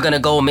we're going to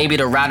go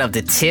the route of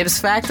the Tibbs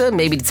factor,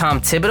 maybe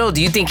Tom Thibodeau.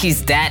 Do you think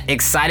he's that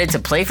excited to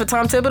play for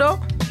Tom Thibodeau?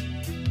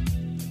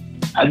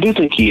 I do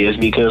think he is,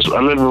 because I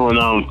remember when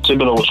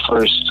Thibodeau was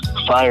first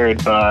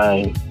fired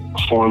by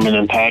Foreman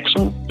and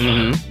Paxson,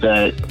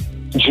 that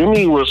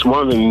Jimmy was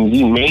one of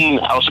the main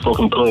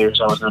outspoken players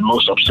I was the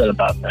most upset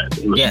about that.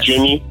 It was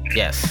Jimmy.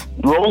 Yes.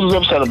 Rose was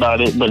upset about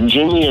it, but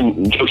Jimmy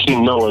and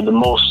Joakim Noah the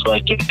most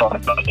thought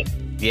about it.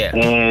 Yeah.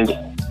 And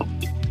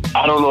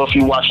I don't know if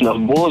you watch enough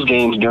Bulls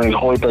games during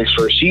Hoiberg's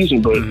first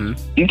season, but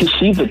you can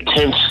see the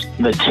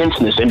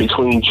tenseness in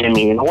between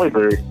Jimmy and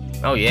Hoiberg.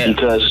 Oh yeah.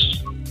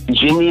 Because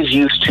Jimmy is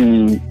used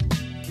to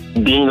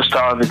being the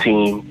star of the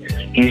team.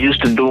 He's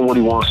used to doing what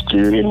he wants to,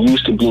 and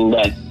used to being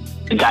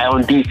the guy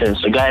on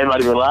defense, the guy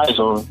everybody relies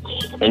on.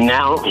 And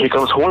now here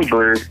comes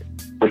Hoiberg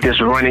with this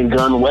running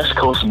gun West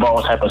Coast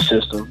ball type of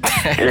system,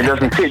 and it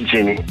doesn't fit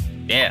Jimmy.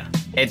 Yeah,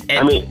 it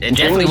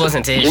definitely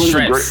wasn't to his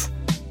strengths.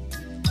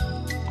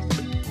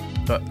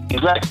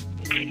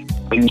 Exactly.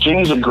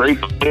 Jimmy's a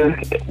great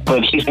player,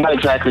 but he's not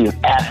exactly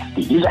an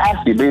athlete. He's an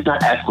athlete, but he's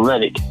not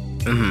athletic.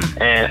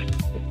 And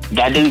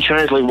that didn't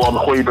translate well in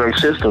the Hoiberg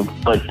system.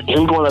 But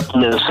him going up to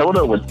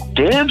Minnesota with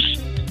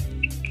Tibbs,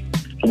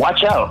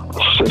 watch out.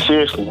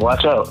 Seriously,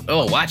 watch out.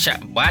 Oh, watch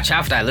out. Watch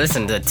out for that.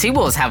 Listen, the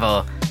T-Wolves have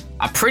a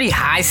pretty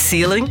high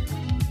ceiling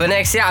for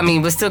next year. I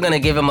mean, we're still going to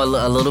give him a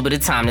little bit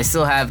of time. They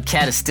still have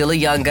Cat is still a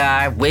young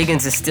guy.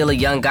 Wiggins is still a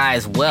young guy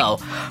as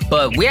well.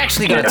 But we're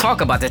actually going to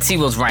talk about the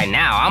T-Wolves right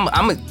now.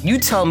 You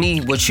tell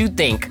me what you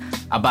think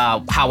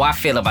about how I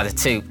feel about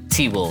the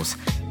T-Wolves.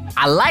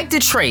 I like the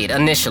trade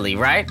initially,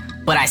 right?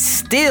 But I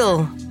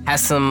still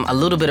have a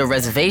little bit of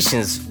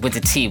reservations with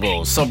the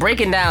T-Wolves. So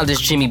breaking down this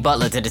Jimmy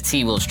Butler to the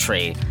T-Wolves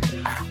trade,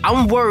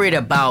 I'm worried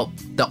about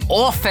the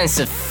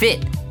offensive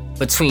fit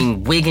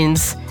between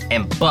Wiggins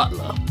and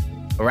Butler,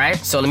 right?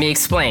 So let me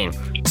explain.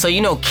 So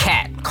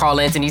Cat, Karl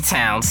Anthony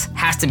Towns,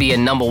 has to be a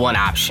number one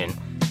option.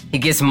 He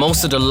gets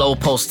most of the low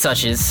post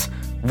touches.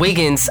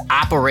 Wiggins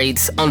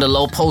operates on the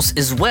low post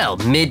as well,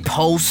 mid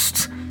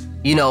post.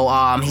 He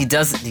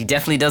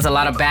definitely does a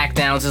lot of back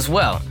downs as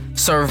well,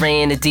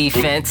 surveying the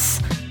defense.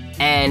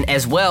 And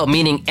as well,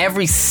 meaning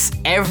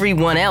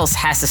everyone else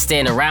has to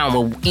stand around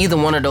with either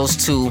one of those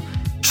two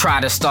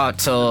try to start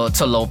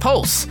to low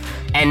post.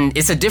 And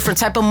it's a different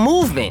type of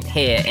movement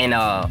here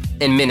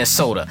in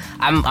Minnesota.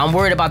 I'm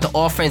worried about the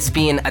offense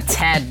being a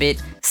tad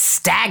bit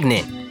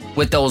stagnant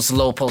with those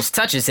low post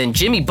touches. And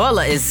Jimmy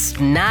Butler is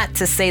not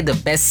to say the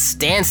best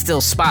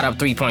standstill spot up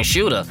 3-point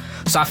shooter.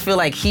 So I feel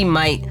like he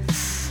might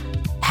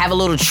have a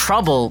little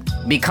trouble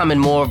becoming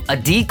more of a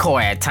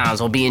decoy at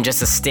times, or being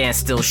just a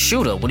standstill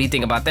shooter. What do you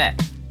think about that?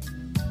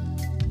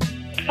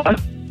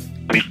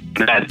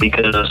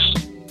 Because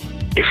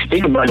if you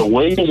think about it,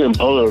 Wiggins and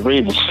Butler are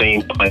really the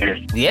same player.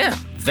 Yeah,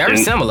 very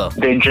similar.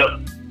 Their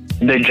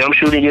jump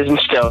shooting isn't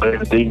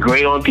stellar. They're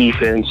great on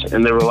defense,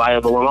 and they're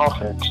reliable on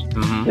offense.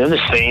 They're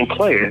the same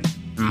player.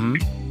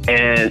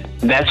 And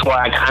that's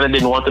why I kind of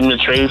didn't want them to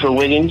trade for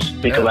Wiggins,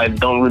 because I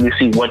don't really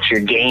see what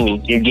you're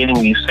gaining. You're getting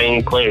the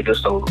same player,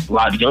 just a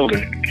lot younger.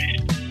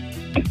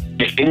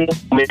 If they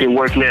make it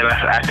work, man,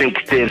 I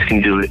think Tibbs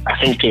can do it.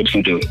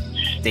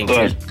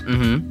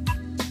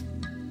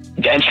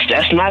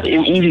 That's not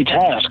an easy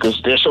task,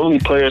 because there's so many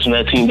players on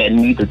that team that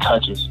need the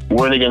touches.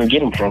 Where are they going to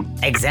get them from?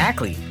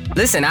 Exactly.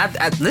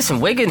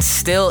 Listen, Wiggins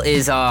still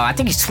is, I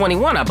think he's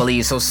 21, I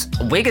believe. So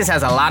Wiggins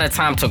has a lot of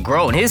time to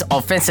grow, and his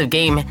offensive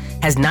game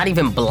has not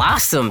even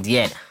blossomed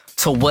yet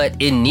to what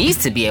it needs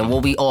to be and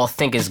what we all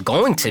think is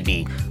going to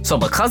be. So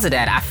because of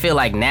that, I feel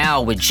like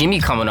now with Jimmy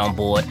coming on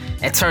board,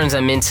 it turns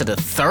him into the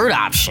third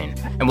option.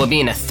 And with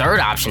being the third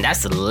option,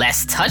 that's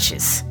less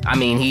touches. I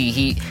mean,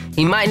 he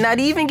might not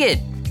even get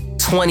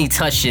 20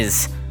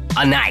 touches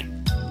a night.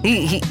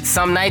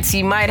 Some nights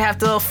he might have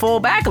to fall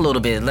back a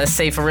little bit. Let's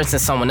say, for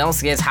instance, someone else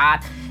gets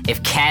hot.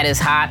 If Cat is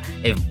hot,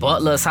 if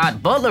Butler's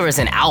hot. Butler is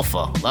an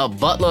alpha. Well,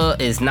 Butler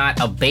is not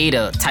a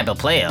beta type of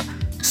player.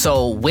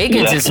 So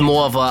Wiggins is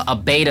more of a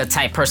beta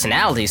type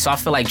personality. So I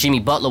feel like Jimmy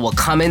Butler will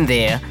come in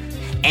there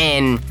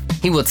and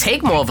he will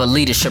take more of a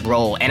leadership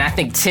role. And I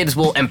think Tibbs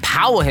will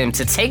empower him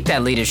to take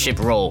that leadership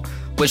role,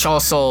 which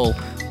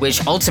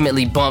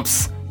ultimately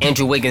bumps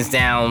Andrew Wiggins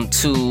down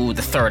to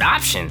the third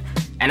option.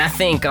 And I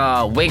think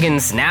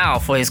Wiggins now,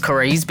 for his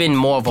career, he's been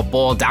more of a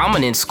ball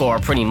dominant scorer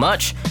pretty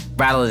much,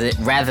 rather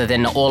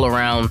than the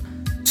all-around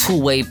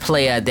two-way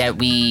player that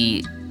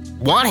we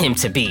want him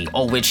to be,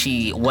 or what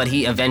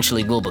he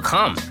eventually will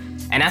become.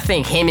 And I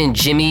think him and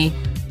Jimmy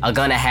are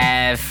gonna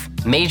have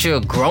major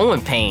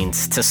growing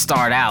pains to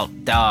start out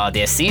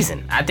their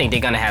season. I think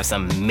they're gonna have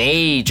some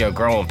major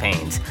growing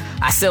pains.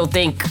 I still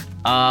think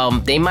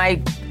they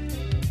might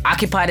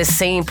occupy the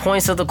same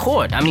points of the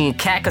court. I mean,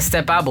 Cat could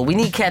step out, but we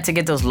need Cat to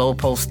get those low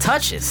post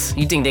touches.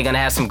 You think they're going to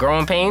have some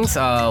growing pains,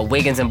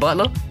 Wiggins and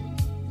Butler?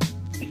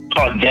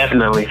 Oh,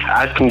 definitely.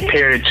 I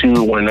compare it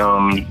to when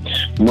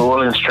New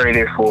Orleans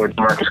traded for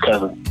DeMarcus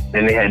Cousins,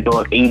 and they had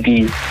both AD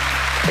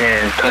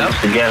and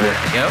Cousins together.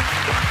 Yep.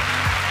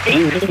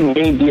 AD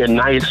may be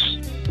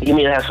he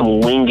may have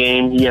some wing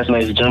game. He has a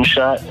nice jump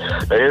shot.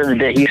 But at the end of the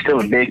day, he's still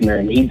a big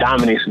man. He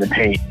dominates in the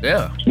paint.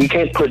 Yeah. You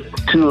can't put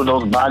two of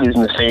those bodies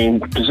in the same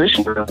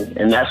position, really.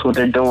 And that's what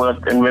they're doing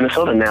up in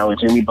Minnesota now with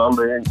Jimmy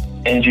Butler and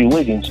Andrew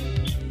Wiggins.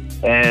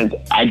 And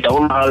I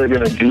don't know how they're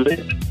going to do it.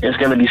 It's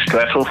going to be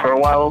stressful for a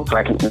while. So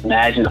I can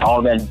imagine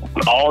all those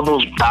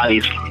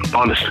bodies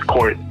on the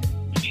court.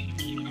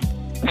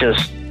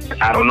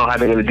 I don't know how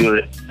they're going to do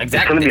it. Exactly.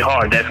 It's going to be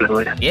hard,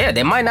 definitely. Yeah,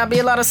 there might not be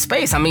a lot of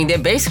space. I mean, they're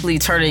basically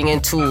turning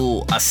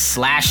into a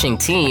slashing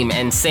team.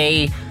 And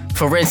say,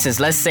 for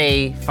instance, let's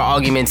say, for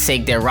argument's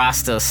sake, their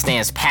roster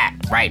stands pat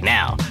right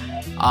now.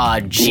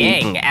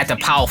 Jang at the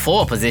power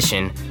forward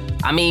position.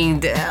 I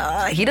mean,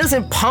 he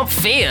doesn't pump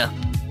fear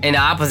in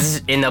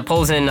the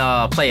opposing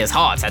players'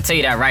 hearts. I tell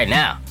you that right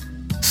now.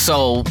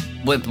 So,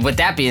 with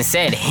that being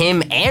said,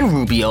 him and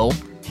Rubio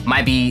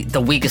might be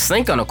the weakest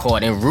link on the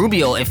court. And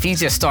Rubio, if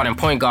he's your starting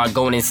point guard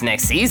going into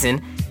next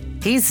season,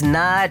 he's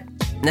not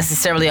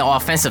necessarily an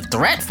offensive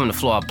threat from the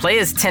floor.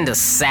 Players tend to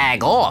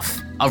sag off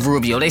of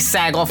Rubio. They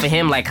sag off of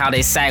him like how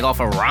they sag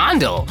off of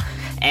Rondo.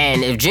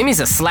 And if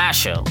Jimmy's a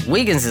slasher,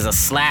 Wiggins is a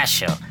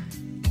slasher,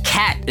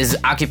 Cat is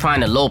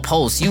occupying the low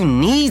post, you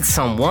need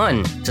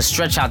someone to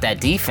stretch out that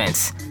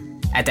defense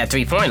at that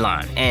three-point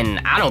line. And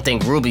I don't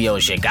think Rubio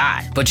is your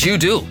guy. But you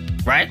do,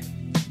 right?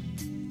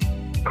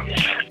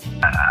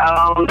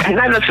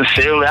 Not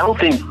necessarily. I don't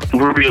think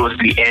Rubio is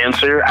the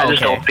answer. I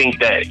just don't think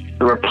that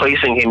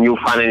replacing him, you'll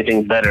find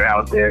anything better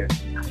out there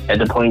at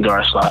the point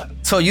guard slot.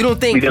 So you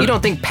don't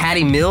think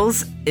Patty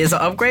Mills is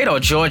an upgrade, or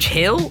George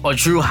Hill, or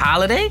Drew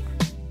Holiday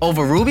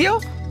over Rubio?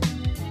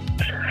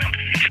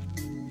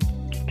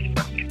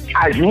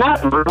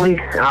 Not really.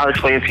 And I'll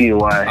explain to you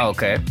why.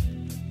 Okay.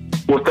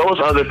 With those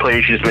other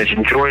players you just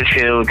mentioned, George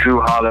Hill, Drew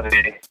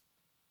Holiday,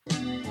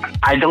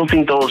 I don't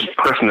think those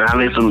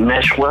personalities will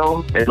mesh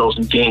well in those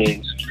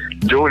games.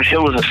 George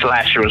Hill is a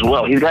slasher as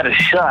well. He's got a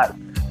shot,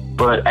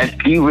 but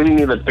you really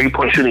need a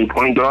three-point shooting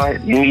point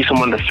guard. You need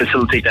someone to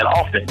facilitate that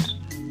offense.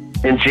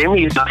 And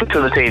Jimmy is not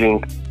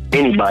facilitating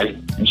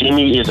anybody.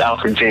 Jimmy is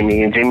out for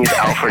Jimmy, and Jimmy's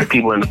out for the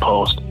people in the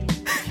post.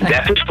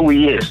 That's just who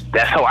he is.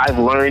 That's how I've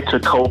learned to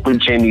cope with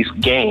Jimmy's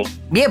game.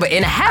 Yeah, but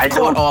in a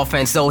half-court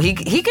offense, though, he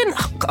can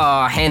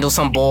handle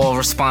some ball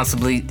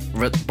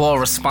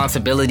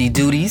responsibility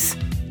duties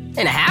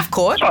in a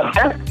half-court. Oh,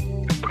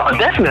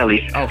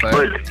 definitely. Okay.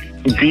 But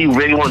do you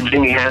really want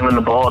Jimmy handling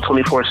the ball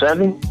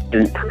 24/7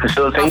 and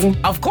facilitating?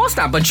 Of course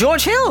not. But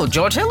George Hill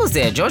is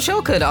there. George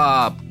Hill could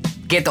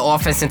get the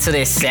offense into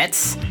their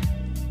sets.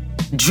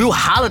 Drew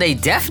Holiday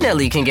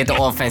definitely can get the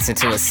offense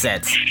into his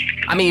sets.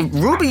 I mean,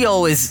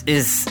 Rubio is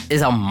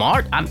a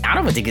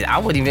I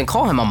wouldn't even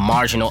call him a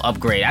marginal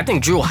upgrade. I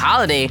think Drew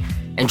Holiday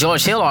and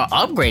George Hill are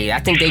upgraded. I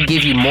think they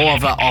give you more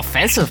of an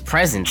offensive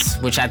presence,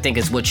 which I think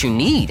is what you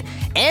need,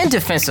 and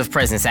defensive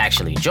presence,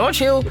 actually. George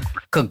Hill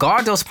could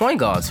guard those point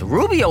guards.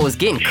 Rubio is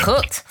getting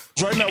cooked.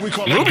 Right now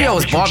Rubio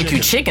is barbecue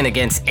chicken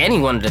against any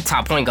one of the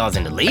top point guards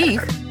in the league.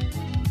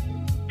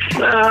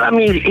 I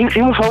mean,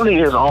 he was holding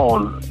his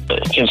own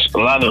against a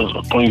lot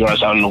of point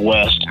guards out in the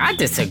West. I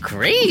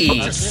disagree.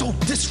 That's so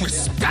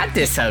disrespectful. I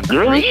disagree.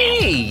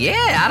 Really?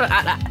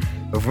 Yeah,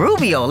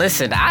 Rubio,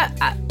 listen,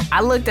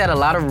 I looked at a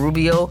lot of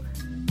Rubio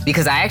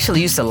because I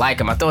actually used to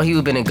like him. I thought he would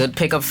have been a good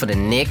pickup for the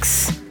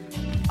Knicks.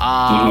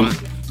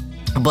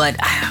 But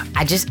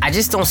I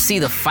just don't see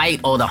the fight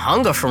or the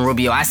hunger from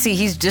Rubio. I see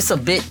he's just a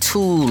bit too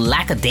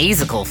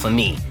lackadaisical for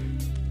me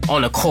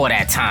on the court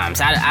at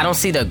times. I don't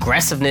see the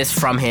aggressiveness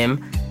from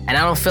him, and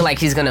I don't feel like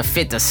he's going to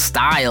fit the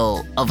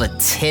style of a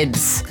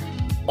Tibbs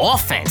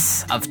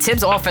offense.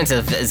 Tibbs' offense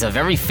is a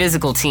very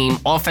physical team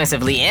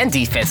offensively and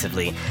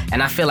defensively,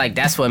 and I feel like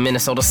that's where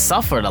Minnesota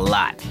suffered a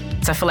lot.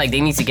 So I feel like they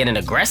need to get an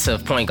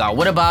aggressive point guard.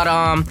 What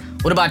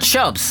about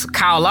Chubbs,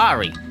 Kyle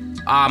Lowry?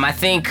 I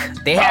think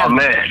they have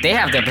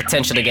the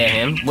potential to get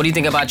him. What do you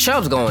think about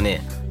Chubbs going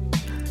in?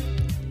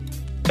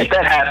 If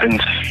that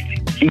happens,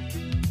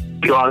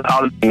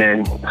 I'll be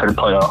in for the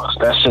playoffs.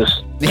 That's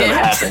just gonna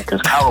happen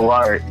because Kyle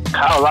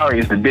Lowry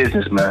is the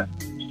businessman.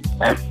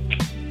 And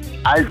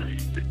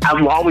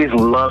I've always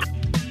loved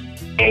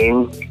his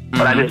game,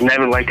 but I just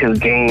never liked his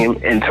game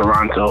in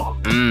Toronto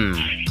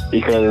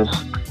because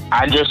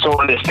I just don't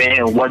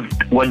understand what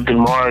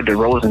DeMar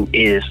DeRozan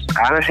is.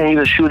 I understand he's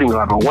a shooting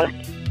guard, but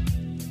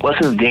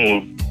what's his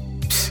game?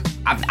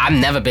 I've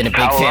never been a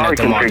big fan of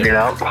DeMar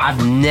DeRozan.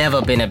 I've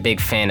never been a big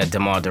fan of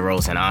DeMar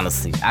DeRozan,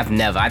 honestly. I've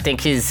never. I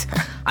think his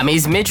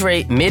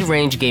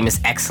mid-range game is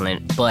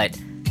excellent, but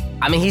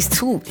I mean, he's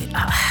too.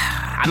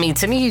 I mean,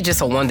 to me, he's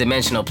just a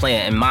one-dimensional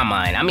player in my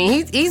mind. I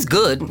mean, he's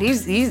good.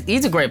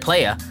 He's a great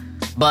player,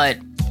 but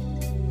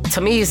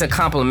to me, he's a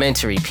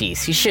complimentary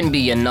piece. He shouldn't be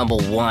your number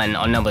 1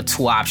 or number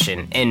 2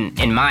 option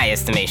in my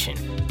estimation.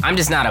 I'm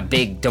just not a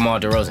big DeMar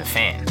DeRozan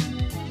fan.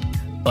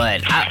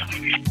 But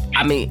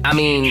I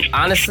mean,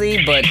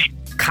 honestly, but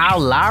Kyle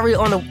Lowry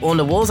on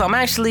the Wolves, I'm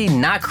actually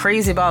not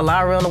crazy about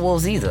Lowry on the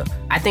Wolves either.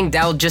 I think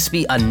that'll just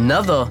be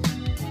another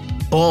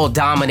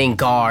ball-dominating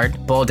guard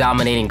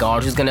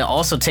who's going to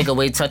also take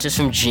away touches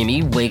from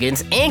Jimmy,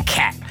 Wiggins, and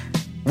Cat.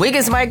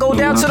 Wiggins might go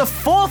down to the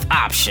 4th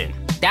option.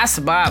 That's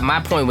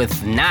my point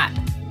with not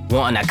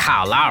wanting a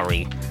Kyle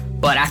Lowry.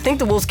 But I think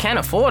the Wolves can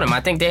afford him.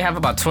 I think they have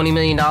about $20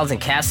 million in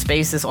cap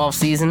space this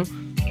offseason.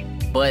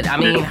 But, I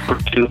mean,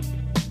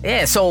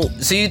 yeah, so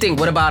you think,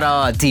 what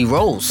about D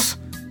Rose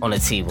on the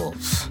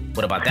T-Wolves?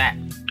 What about that?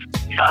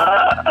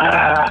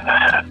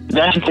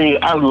 That's the thing.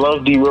 I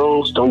love D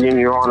Rose. Don't get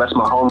me wrong. That's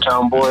my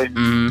hometown boy.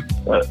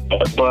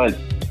 But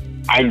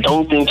I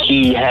don't think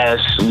he has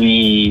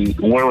the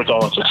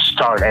wherewithal to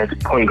start as a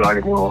point guard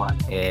anymore.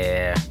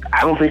 Yeah.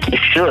 I don't think he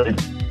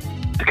should,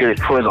 because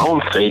for his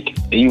own sake.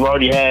 You've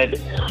already had,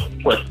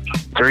 4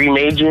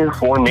 major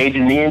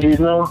knee injuries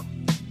now?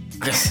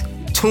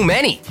 Too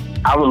many.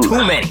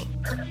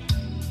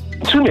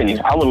 Too many.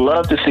 I would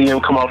love to see him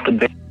come off the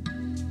bench,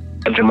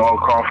 a Jamal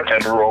Crawford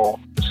type of role.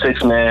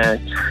 6-man,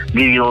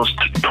 give you those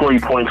 20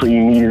 points when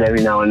you need it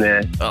every now and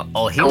then.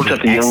 He would be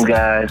the young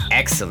guys.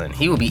 Excellent.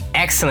 He would be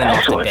excellent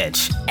off the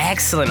bench.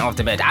 Excellent off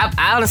the bench. I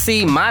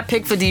honestly, my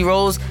pick for D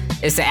Rose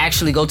is to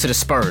actually go to the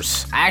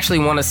Spurs. I actually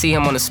want to see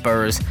him on the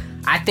Spurs.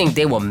 I think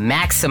they will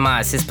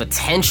maximize his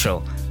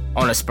potential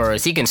on the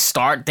Spurs. He can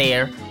start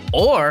there,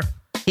 or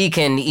he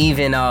can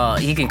even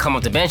he can come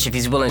off the bench if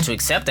he's willing to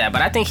accept that.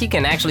 But I think he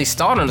can actually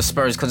start on the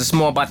Spurs because it's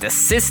more about the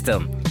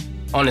system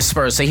on the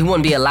Spurs, so he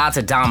wouldn't be allowed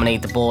to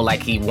dominate the ball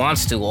like he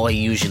wants to or he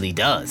usually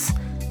does.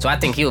 So I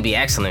think he'll be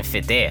an excellent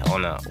fit there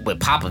with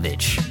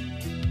Popovich.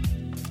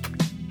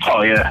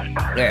 Oh yeah.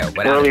 Yeah.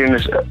 Earlier in the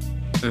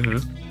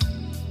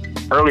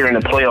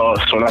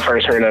playoffs, when I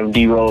first heard of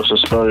D Rose or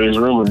Spurs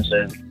rumors,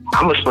 and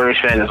I'm a Spurs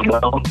fan as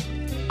well,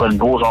 but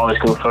Bulls always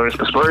go first.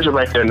 But Spurs are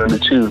right there, number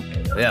 2.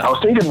 Yeah. I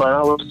was thinking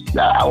about it.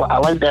 I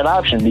like that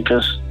option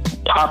because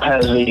Pop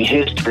has a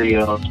history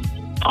of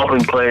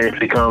helping players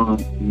become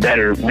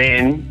better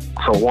men,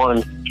 for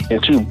 1,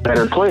 and 2,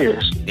 better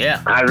players.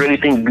 Yeah. I really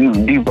think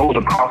D Rose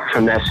will profit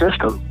from that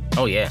system.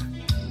 Oh, yeah.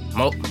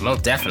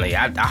 Most definitely.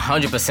 I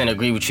 100%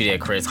 agree with you there,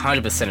 Chris.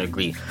 100%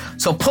 agree.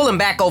 So pulling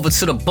back over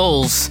to the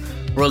Bulls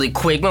really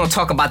quick. We're going to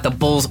talk about the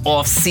Bulls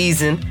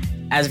off-season.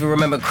 As we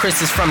remember,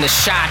 Chris is from the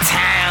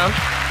Chi-Town.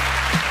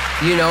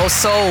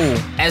 So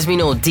as we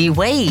know,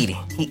 D-Wade,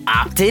 he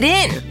opted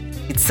in.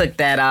 He took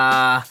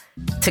that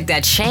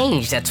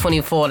change, that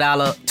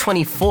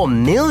 $24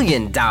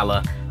 million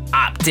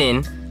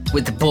opt-in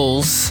with the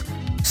Bulls.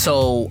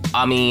 So,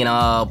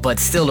 but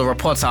still the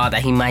reports are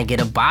that he might get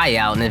a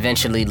buyout and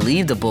eventually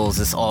leave the Bulls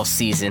this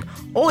offseason.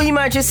 Or he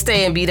might just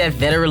stay and be that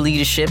veteran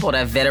leadership or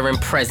that veteran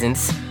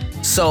presence.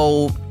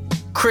 So,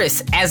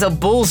 Chris, as a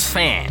Bulls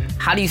fan,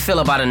 how do you feel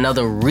about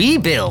another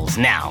rebuild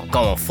now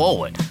going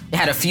forward? It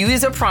had a few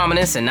years of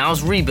prominence and now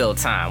it's rebuild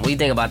time. What do you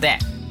think about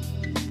that?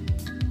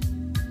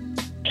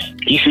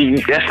 You see,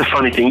 that's the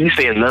funny thing. You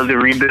say another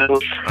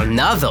rebuild.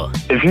 Another.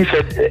 If you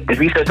said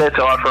that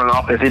to our front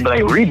office, they'd be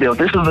like, rebuild.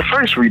 This is the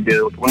first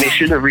rebuild. When they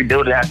should have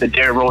rebuilt it after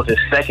Derrick Rose's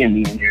second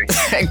knee injury.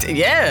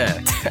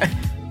 Yeah.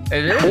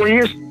 4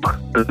 years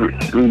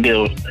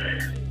rebuild.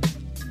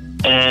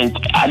 And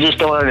I just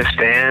don't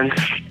understand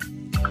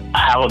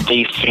how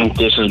they think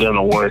this is going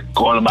to work.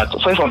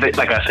 First of all,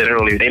 like I said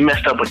earlier, they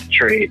messed up with the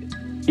trade.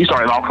 You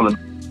started off on the...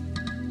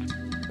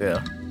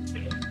 Yeah.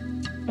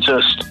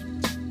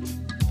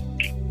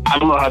 I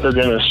don't know how they're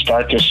gonna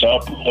start this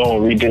up, the whole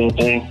rebuild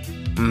thing,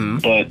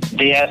 but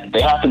they have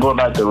to go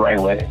about it the right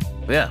way.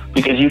 Yeah.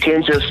 Because you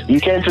can't just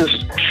get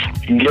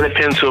a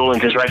pencil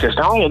and just write this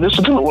down. Oh yeah, this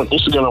is gonna work.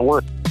 This is gonna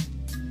work.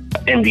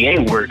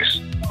 NBA works,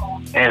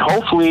 and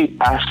hopefully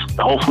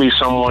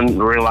someone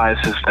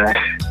realizes that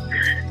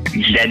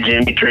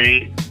Jimmy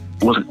trade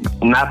was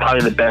not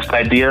probably the best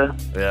idea.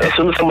 Yeah. As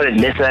soon as someone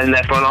admits that in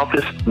that front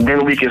office,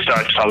 then we can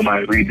start to talk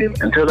about a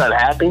rebuild. Until that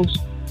happens,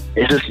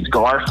 it's just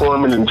Gar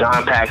Forman and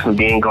John Paxson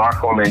being Gar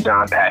Forman and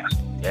John Paxson.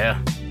 Yeah,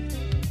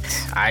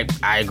 I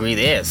agree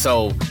there.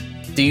 So,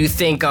 do you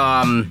think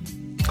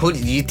who do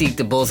you think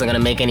the Bulls are gonna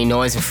make any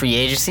noise in free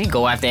agency?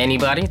 Go after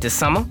anybody this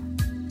summer?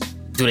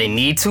 Do they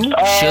need to?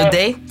 Should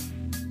they?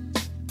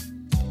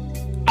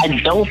 I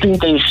don't think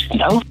they should.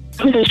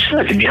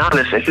 To be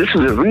honest, if this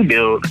is a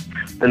rebuild,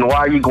 then why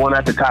are you going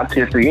after top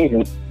tier free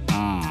agents?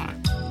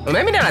 Well,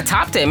 maybe not a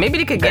top 10. Maybe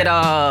they could get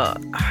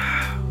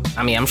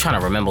I'm trying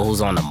to remember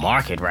who's on the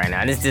market right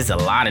now. There's a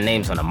lot of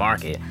names on the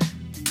market.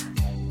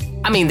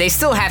 They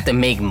still have to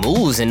make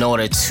moves in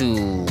order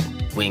to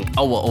win.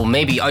 Or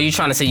maybe, are you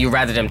trying to say you'd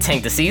rather them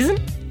tank the season?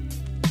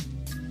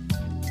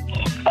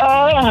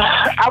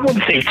 I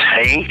wouldn't say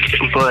tank,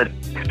 but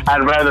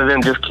I'd rather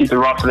them just keep the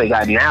roster they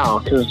got now.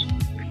 Because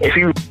if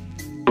you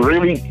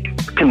really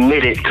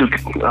committed to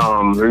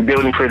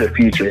rebuilding for the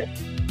future,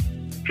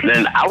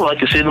 then I would like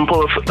to see them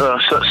pull a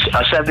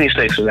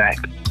 76ers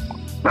act.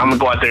 I'm going to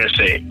go out there and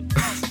say it.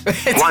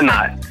 Why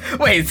not?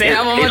 Wait, say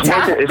that one more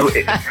time.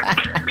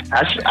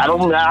 I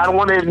don't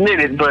want to admit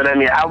it, but I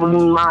mean, I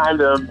wouldn't mind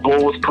the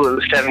Bulls putting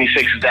the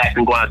 76ers back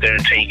and go out there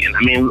and tanking. I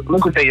mean,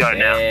 look what they are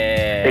now.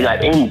 They got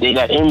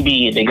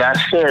Embiid, they got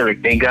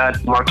Saric, they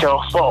got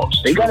Markelle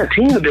Fultz. They got a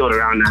team to build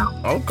around now.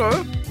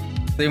 Okay.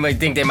 So you might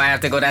think they might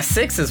have to go that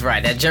Sixers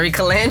route, that Jerry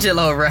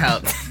Colangelo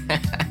route.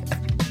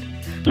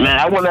 Man,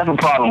 I wouldn't have a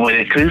problem with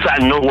it because I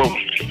know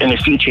in the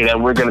future that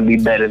we're going to be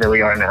better than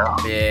we are now.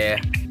 Yeah.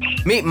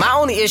 My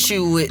only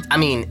issue with,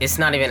 it's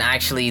not even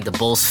actually the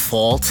Bulls'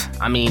 fault.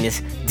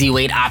 It's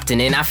D-Wade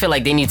opting in. I feel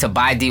like they need to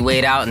buy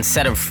D-Wade out and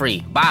set him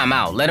free. Buy him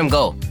out. Let him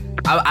go.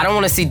 I don't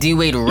want to see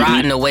D-Wade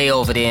rotting away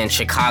over there in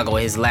Chicago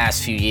his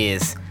last few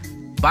years.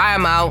 Buy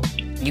him out.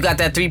 You got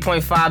that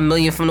 $3.5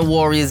 million from the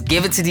Warriors.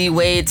 Give it to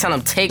D-Wade. Tell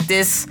him take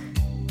this,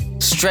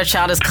 stretch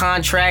out his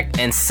contract,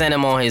 and send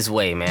him on his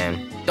way,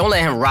 man. Don't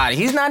let him rot.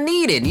 He's not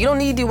needed. You don't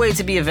need D-Wade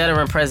to be a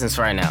veteran presence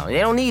right now.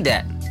 They don't need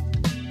that.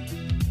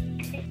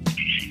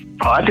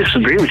 Oh, I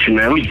disagree with you,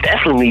 man. We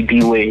definitely need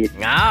D-Wade.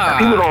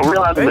 People don't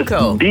realize that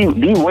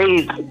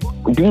D-Wade,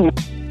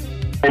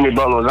 Jimmy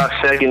Butler was our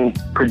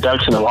second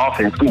production of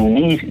offense. We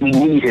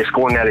need his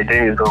scoring out of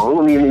James Harden.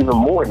 We need him even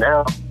more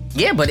now.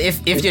 Yeah, but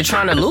if you're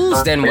trying to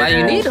lose, then why do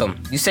you need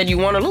him? You said you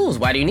want to lose.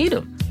 Why do you need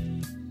him?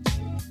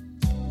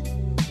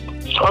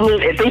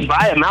 If they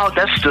buy him out,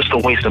 that's just a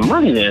waste of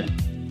money then.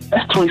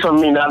 That's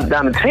 $20-something million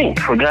down the tank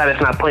for a guy that's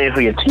not playing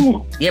for your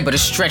team. Yeah, but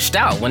it's stretched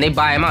out. When they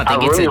buy him out, they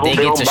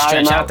get to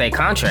stretch out their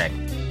contract.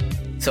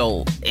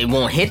 So it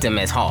won't hit them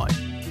as hard.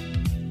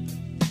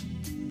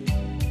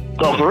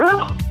 Oh, for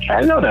real?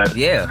 I didn't know that.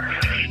 Yeah.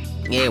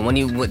 Yeah,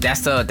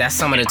 that's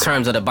some of the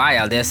terms of the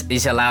buyout.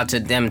 It's allowed to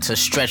them to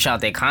stretch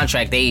out their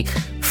contract. They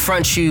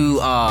front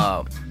you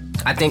I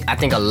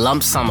think a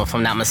lump sum, if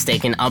I'm not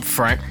mistaken, up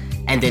front,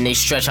 and then they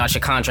stretch out your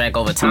contract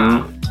over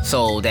time.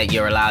 So that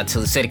you're allowed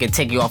to, so they can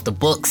take you off the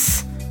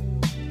books,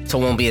 so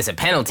it won't be as a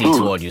penalty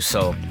toward you.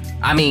 So,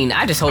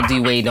 I just hope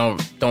D-Wade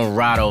don't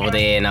rot over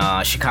there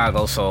in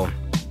Chicago. So,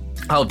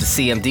 I hope to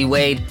see him.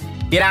 D-Wade,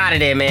 get out of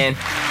there, man.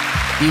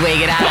 D-Wade,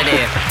 get out of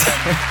there.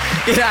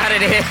 Get out of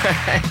there.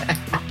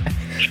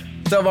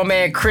 So, my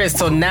man Chris.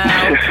 So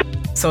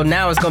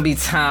now it's gonna be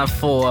time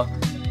for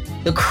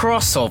the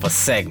crossover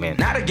segment.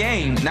 Not a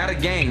game. We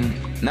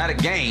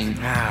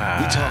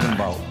talking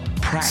about.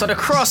 So the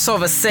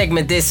crossover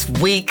segment this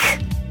week,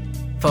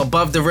 for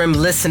Above the Rim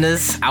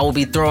listeners, I will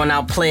be throwing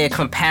out player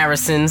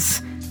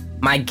comparisons.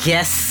 My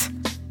guest,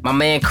 my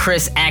man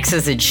Chris, acts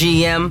as a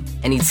GM,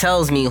 and he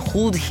tells me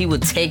who he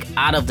would take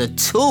out of the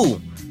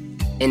two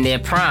in their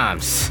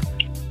primes.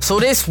 So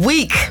this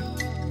week,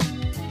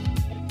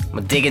 I'm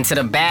gonna dig into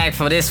the bag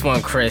for this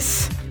one,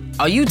 Chris.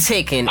 Are you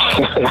taking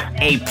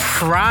a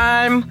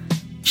prime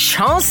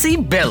Chauncey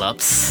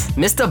Billups,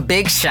 Mr.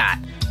 Big Shot,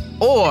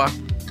 or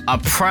a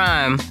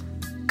prime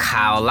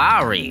Kyle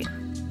Lowry?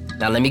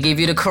 Now let me give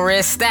you the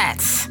career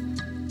stats.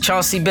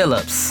 Chauncey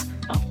Billups,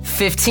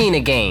 15 a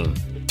game,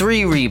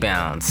 3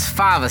 rebounds,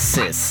 5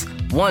 assists,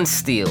 1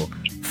 steal,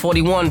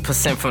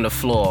 41% from the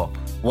floor,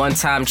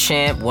 1-time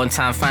champ,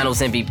 1-time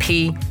finals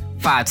MVP,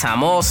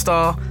 5-time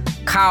All-Star.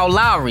 Kyle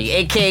Lowry,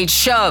 aka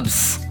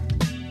Chubbs,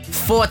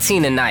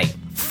 14 a night,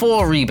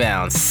 4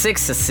 rebounds,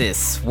 6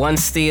 assists, 1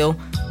 steal,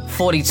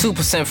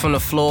 42% from the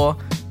floor,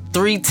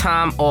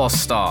 3-time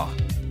All-Star.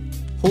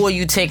 Who are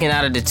you taking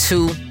out of the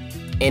two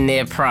in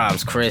their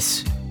primes,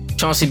 Chris?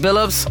 Chauncey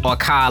Billups or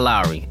Kyle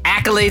Lowry?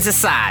 Accolades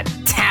aside,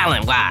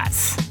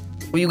 talent-wise,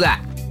 who you got?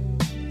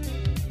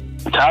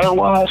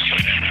 Talent-wise,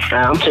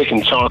 I'm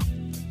taking Chauncey.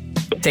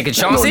 Taking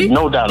Chauncey?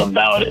 No doubt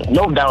about it.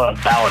 No doubt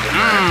about it,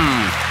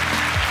 man.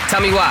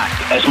 Tell me why.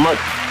 As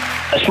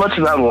much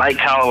as I like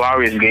Kyle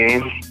Lowry's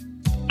game,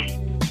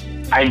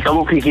 I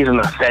don't think he's an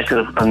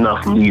effective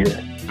enough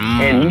leader.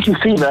 And you can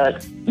see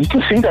that. You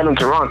can see that in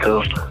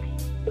Toronto.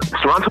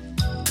 Toronto,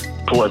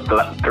 what,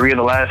 3 of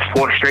the last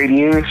 4 straight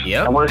years?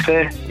 Yep. I want to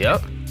say.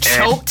 Yep.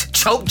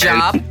 Choke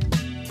job.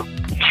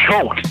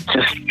 Choked.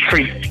 Just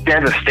straight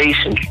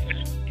devastation.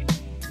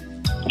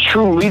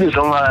 True leaders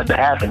don't allow that to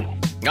happen.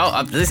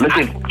 Listen, look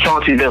at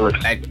Chauncey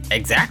Billups.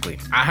 Exactly.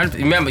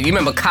 You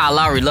remember Kyle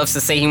Lowry loves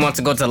to say he wants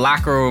to go to the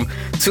locker room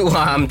to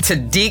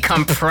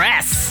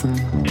decompress.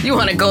 You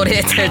want to go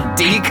there to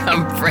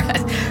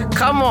decompress?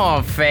 Come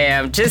on,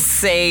 fam. Just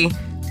say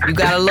you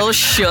got a little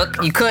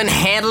shook. You couldn't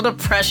handle the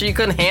pressure. You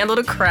couldn't handle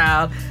the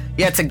crowd.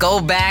 You had to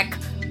go back,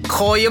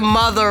 call your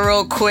mother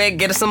real quick,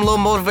 get her some little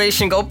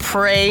motivation, go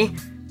pray.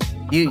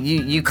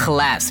 You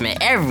collapse, man.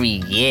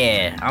 Every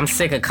year. I'm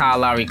sick of Kyle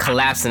Lowry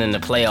collapsing in the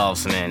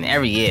playoffs, man.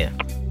 Every year,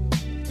 man.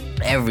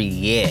 Every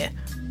year.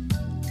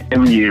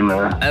 Every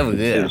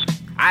year.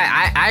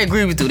 I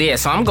agree with you there.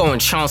 So I'm going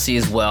Chauncey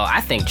as well.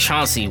 I think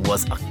Chauncey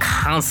was a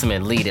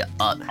consummate leader,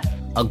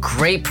 a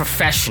great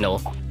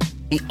professional.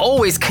 He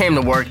always came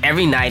to work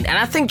every night. And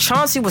I think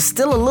Chauncey was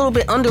still a little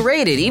bit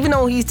underrated. Even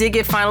though he did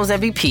get finals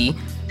MVP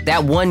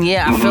that one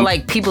year, I feel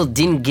like people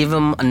didn't give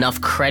him enough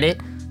credit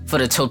for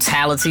the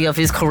totality of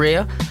his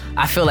career.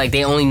 I feel like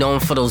they only know him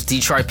for those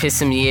Detroit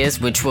Pistons years,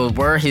 which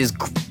were his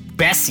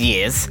best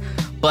years.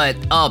 But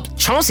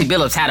Chauncey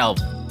Billups had a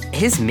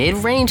his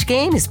mid-range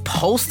game, his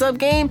post-up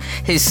game,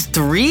 his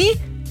three,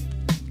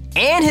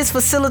 and his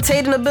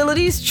facilitating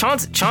abilities,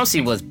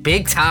 Chauncey was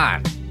big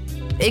time.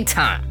 Big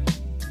time.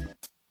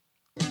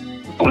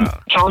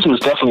 Chauncey was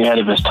definitely ahead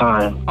of his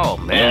time. Oh,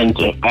 man. And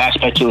the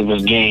aspect of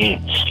his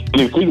game. If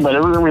you think about it,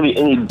 there wasn't really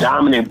any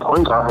dominant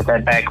point guard like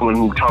that back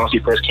when Chauncey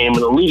first came in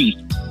the league.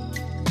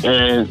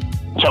 And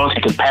Chauncey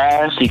could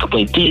pass, he could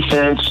play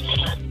defense,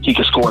 he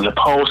could score in the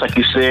post, like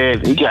you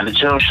said. He got a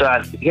jump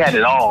shot. He had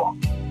it all.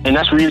 And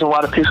that's the reason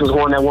why the Pistons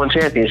won that one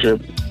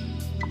championship.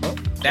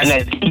 And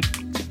that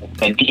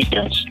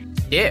defense.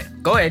 Yeah,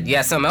 go ahead. You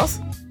got something else?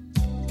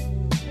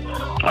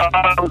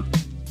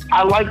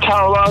 I like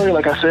Kyle Lowry,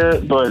 like I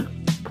said, but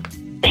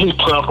his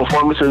playoff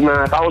performances,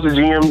 man. If I was a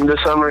GM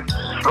this summer,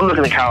 I'm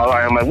looking at Kyle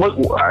Lowry. I'm like,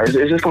 what? Is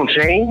this going to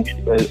change?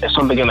 Is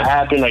something going to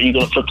happen? Are you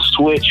going to flip the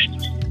switch?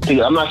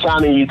 I'm not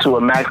signing you to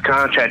a max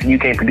contract and you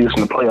can't produce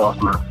in the playoffs,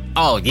 man.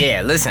 Oh,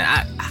 yeah. Listen,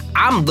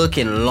 I'm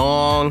looking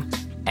long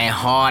and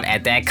hard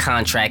at that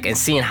contract and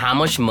seeing how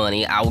much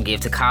money I will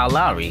give to Kyle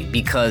Lowry,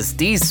 because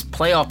these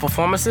playoff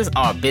performances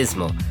are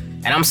abysmal.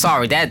 And I'm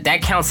sorry,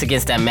 that counts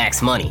against that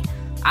max money.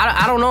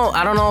 I don't know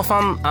if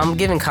I'm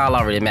giving Kyle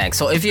Lowry the max.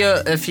 So if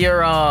you're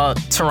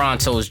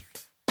Toronto's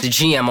the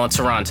GM on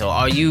Toronto,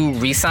 are you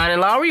re-signing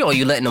Lowry or are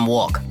you letting him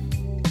walk?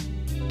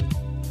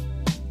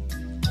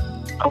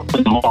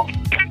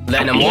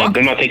 Letting him walk?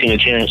 They're not taking a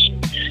chance.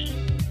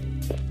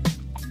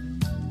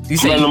 You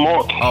say letting him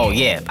walk? Oh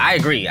yeah, I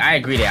agree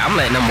there. I'm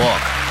letting him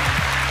walk.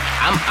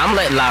 I'm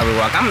letting Lowry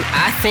walk.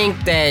 I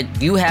think that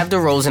you have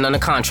DeRozan under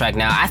contract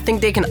now. I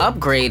think they can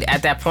upgrade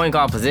at that point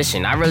guard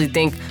position. I really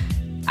think.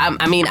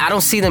 I mean, I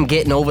don't see them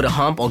getting over the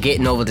hump or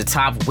getting over the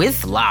top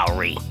with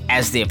Lowry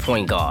as their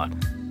point guard.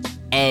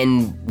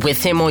 And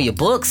with him on your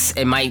books,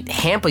 it might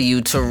hamper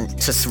you to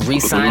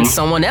re-sign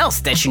someone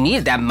else that you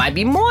need, that might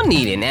be more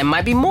needed and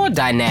might be more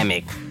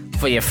dynamic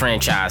for your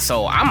franchise.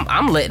 So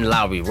I'm letting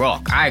Lowry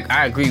rock.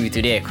 I agree with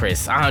you there,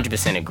 Chris. I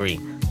 100% agree.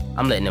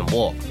 I'm letting him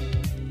walk.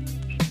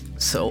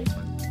 So,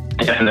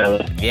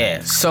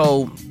 yeah.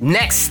 So,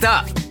 next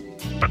up,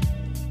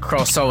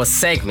 crossover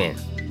segment.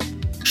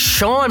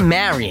 Shawn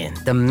Marion,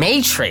 The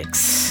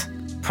Matrix,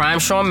 prime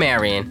Shawn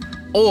Marion,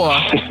 or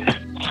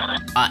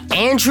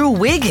Andrew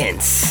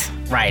Wiggins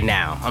right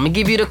now. I'm going to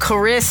give you the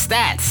career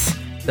stats.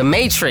 The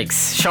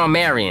Matrix, Shawn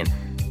Marion,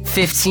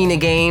 15 a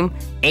game,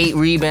 8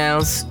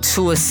 rebounds,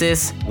 2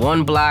 assists,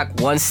 1 block,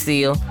 1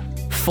 steal,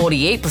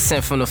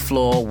 48% from the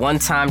floor,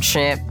 1-time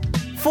champ,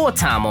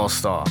 4-time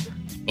All-Star.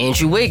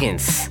 Andrew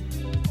Wiggins,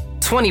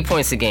 20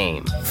 points a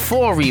game,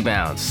 4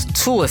 rebounds,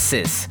 2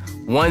 assists,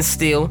 1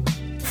 steal,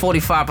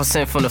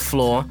 45% from the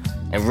floor,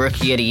 and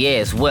Rookie of the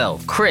Year as well.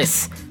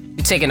 Chris,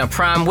 you taking a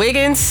prime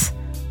Wiggins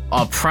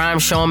or prime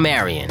Shawn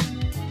Marion?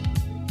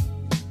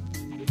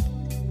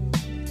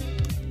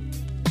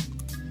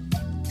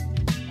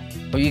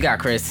 What you got,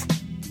 Chris?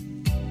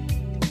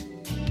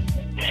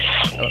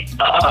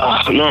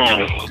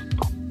 Man,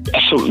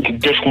 that's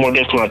more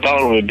difficult than I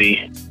thought it would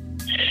be.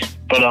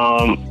 But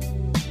I'm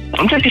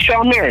taking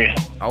Shawn Marion.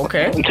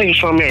 Okay. I'm taking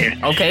Shawn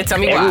Marion. Okay, tell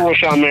me why. Everywhere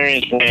Shawn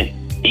Marion went,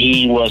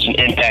 he was an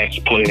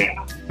impact player.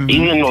 Mm-hmm.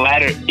 Even in the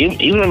latter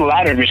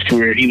of his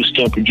career, he was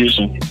still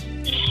producing.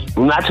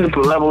 Not to the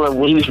level of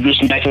what he was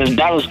producing back in his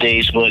Dallas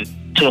days, but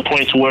to the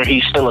point to where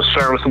he's still a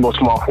serviceable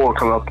small forward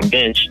coming off the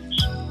bench.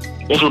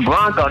 If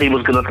LeBron thought he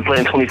was good enough to play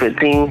in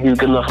 2015, he was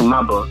good enough in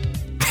my book.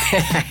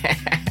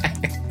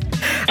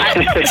 I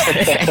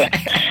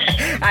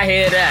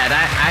hear that.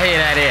 I hear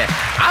that here.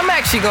 I'm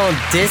actually going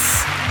to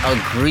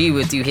disagree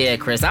with you here,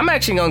 Chris. I'm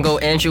actually going to go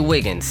Andrew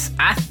Wiggins.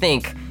 I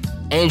think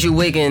Andrew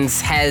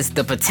Wiggins has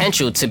the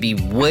potential to be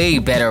way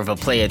better of a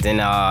player than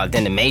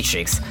the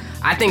Matrix.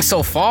 I think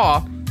so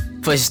far,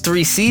 for his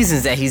 3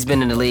 seasons that he's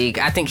been in the league,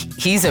 I think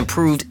he's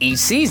improved each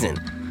season.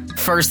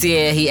 First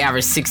year, he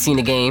averaged 16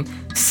 a game.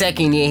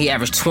 Second year, he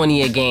averaged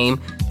 20 a game.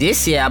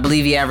 This year, I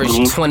believe he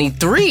averaged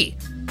 23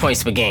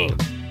 points per game.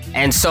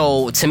 And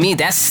so, to me,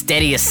 that's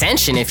steady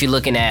ascension. If you're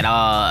looking at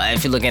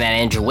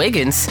Andrew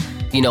Wiggins,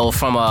 you know,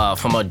 from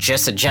a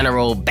just a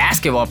general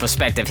basketball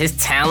perspective, his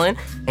talent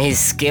and his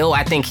skill,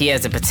 I think he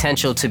has the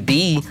potential to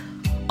be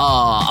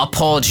a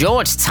Paul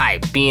George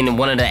type, being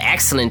one of the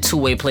excellent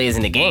two-way players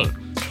in the game.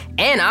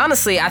 And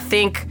honestly, I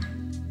think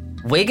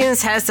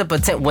Wiggins has the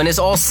potential, when it's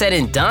all said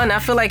and done, I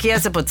feel like he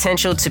has the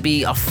potential to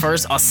be a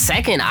first or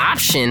second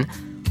option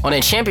on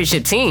a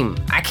championship team.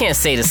 I can't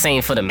say the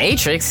same for the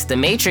Matrix. The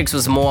Matrix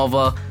was more of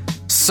a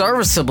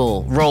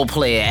serviceable role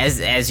player,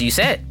 as you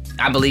said.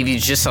 I believe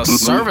he's just a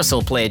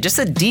serviceable player, just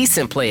a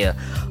decent player,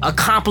 a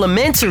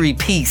complimentary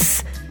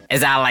piece,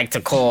 as I like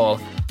to call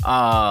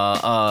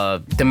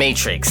the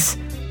Matrix.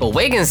 But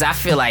Wiggins, I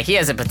feel like he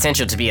has the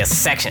potential to be a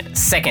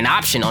second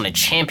option on a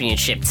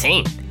championship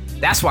team.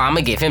 That's why I'm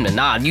gonna give him the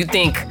nod. You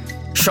think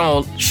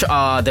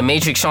the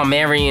Matrix Shawn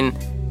Marion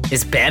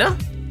is better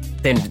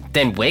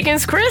than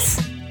Wiggins,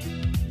 Chris?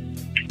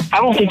 I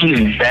don't think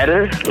he's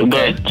better,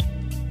 but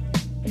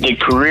the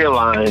career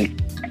line,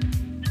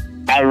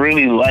 I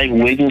really like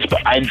Wiggins,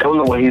 but I don't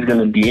know what he's going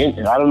to be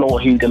in. I don't know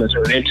what he's going to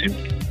turn into.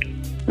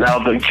 Now,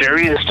 the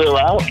jury is still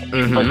out,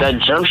 but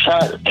that jump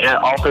shot and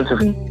offensive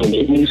game,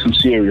 it needs some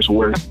serious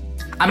work.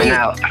 I mean,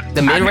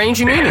 the mid-range,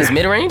 you mean? His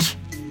mid-range?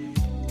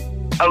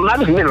 Not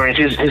his mid-range,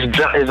 his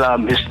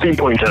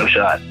 3-point jump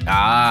shot.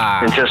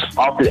 And just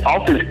off the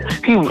I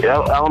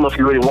don't know if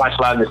you really watched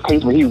a lot of his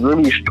tapes, but he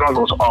really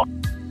struggles off.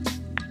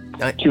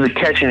 He's a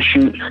catch and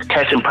shoot,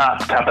 catch and pop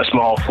type of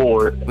small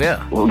forward.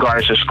 Yeah.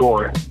 Regardless of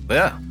scoring.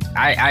 Yeah,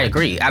 I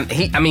agree.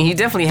 He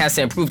definitely has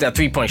to improve that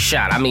 3-point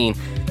shot. I mean,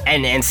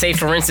 and say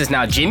for instance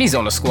now Jimmy's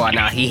on the squad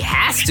now, he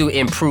has to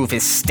improve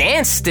his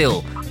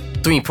standstill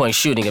 3-point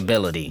shooting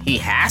ability. He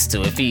has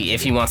to if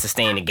he wants to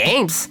stay in the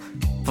games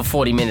for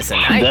 40 minutes a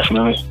night.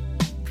 Definitely.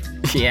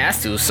 He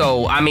has to.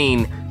 So I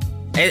mean,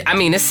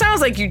 it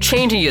sounds like you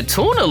changing your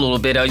tune a little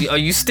bit. Are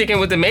you sticking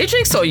with the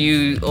Matrix, or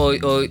you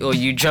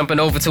jumping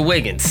over to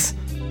Wiggins?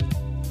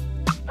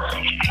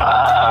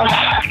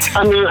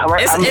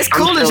 It's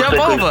cool to jump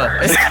over.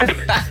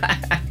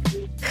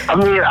 I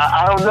mean,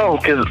 I don't know,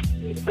 because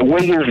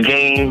Wiggins'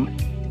 game,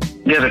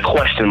 there's a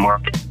question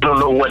mark. I don't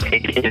know what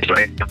it is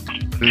right now.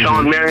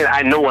 Shawn Marion,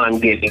 I know what I'm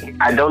getting.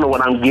 I don't know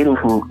what I'm getting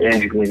from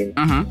Andrew Wiggins.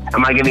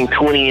 Am I getting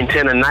 20 and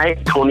 10 a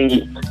night,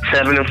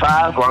 27 and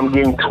 5, or I'm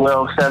getting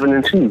 12, 7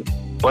 and 2?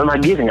 What am I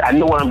getting? I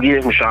know what I'm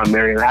getting from Shawn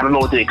Marion. I don't know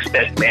what to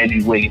expect from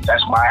Andrew Wiggins.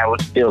 That's why I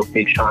would still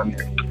pick Shawn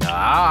Marion.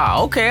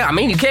 Okay. I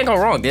mean, you can't go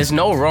wrong. There's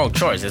no wrong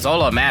choice. It's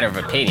all a matter of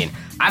opinion.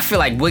 I feel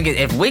like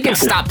if Wiggins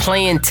stopped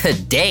playing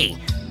today,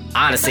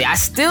 honestly, I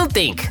still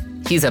think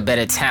he's a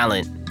better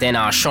talent than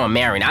Shawn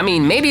Marion. I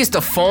mean, maybe it's the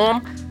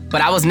form,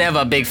 but I was never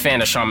a big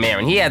fan of Shawn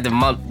Marion. He had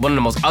one of the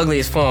most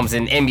ugliest forms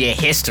in NBA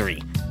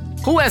history.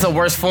 Who has a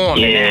worse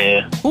form than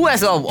that? Who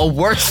has a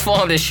worse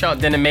form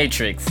than the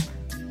Matrix?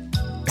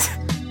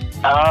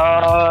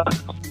 I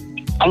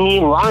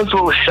mean,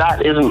 Lonzo's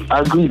shot isn't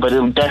ugly, but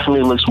it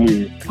definitely looks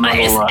weird.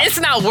 It's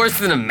not worse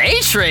than the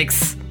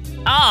Matrix.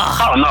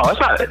 Oh no,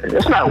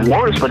 it's not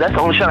worse, but that's the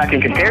only shot I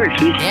can compare it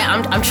to.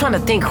 Yeah, I'm trying to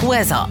think who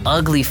has an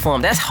ugly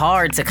form. That's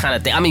hard to kind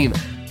of think. I mean,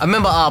 I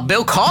remember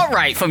Bill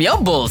Cartwright from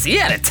your Bulls. He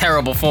had a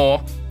terrible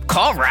form.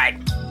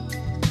 Cartwright.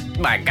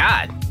 My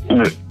God.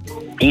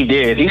 He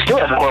did. He still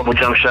has a horrible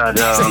jump shot.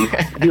 Bill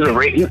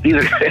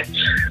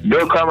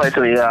Cartwright,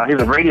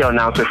 he's a radio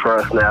announcer for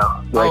us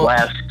now.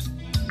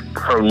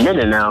 For a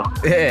minute now.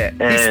 Yeah.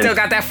 And he still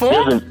got that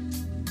form?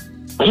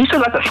 He still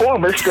got the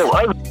form, but it's still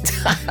ugly.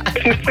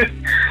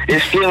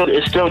 It's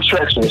still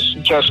treacherous.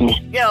 Trust me.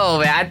 Yo,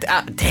 man,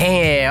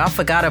 damn, I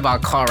forgot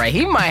about Cartwright.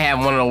 He might have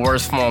one of the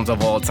worst forms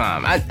of all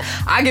time.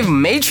 I give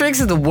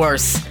Matrix is the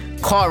worst.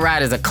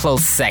 Cartwright is a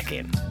close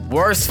second.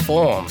 Worst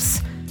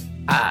forms.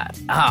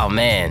 Oh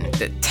man,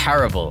 the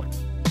terrible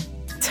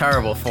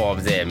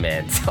forms there,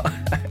 man.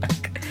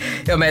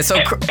 Yo, man.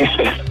 So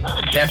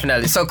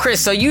definitely. So Chris,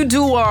 so you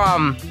do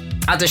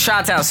at the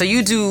Chi-Town, so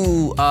you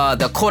do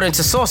the According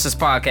to Sources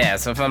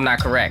podcast, if I'm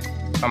not correct.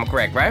 If I'm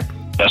correct, right?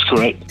 That's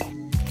correct.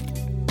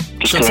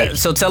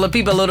 So tell the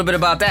people a little bit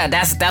about that.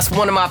 That's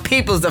one of my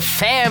peoples, the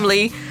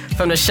family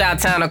from the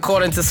Chi-Town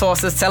According to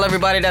Sources. Tell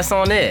everybody that's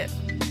on there.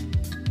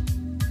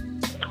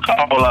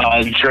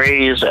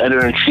 Dre is the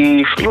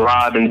editor-in-chief.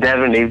 Rob and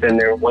Devin, they've been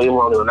there way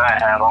longer than I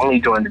have. I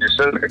only joined in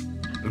December.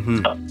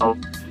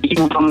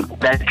 Even from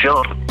that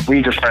jump,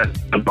 we just started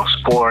about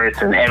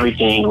sports and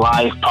everything,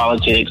 life,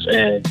 politics,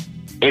 and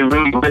it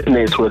really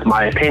resonates with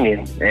my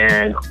opinion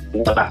and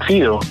what I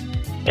feel.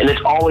 And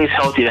it's always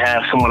healthy to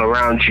have someone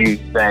around you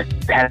that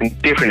has a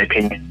different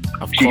opinion.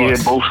 Of course. So you hear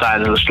both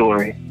sides of the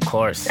story. Of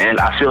course. And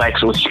I feel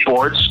like with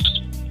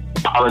sports,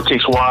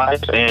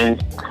 politics-wise,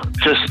 and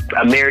just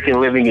American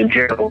living in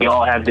general, we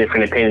all have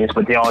different opinions,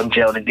 but they all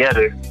gel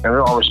together, and we're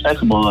all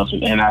respectable of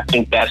it. And I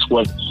think that's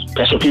what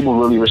people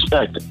really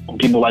respect and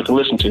people like to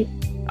listen to.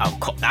 I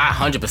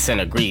 100%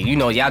 agree. You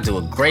know, y'all do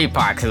a great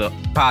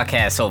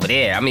podcast over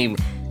there. I mean,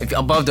 if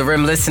Above the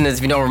Rim listeners,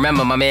 if you don't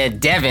remember, my man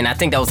Devin, I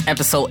think that was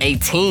episode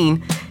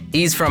 18.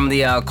 He's from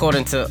the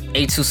According to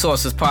A2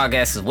 Sources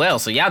podcast as well.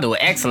 So y'all do an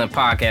excellent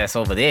podcast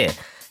over there.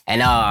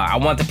 And I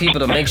want the people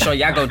to make sure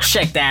y'all go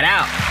check that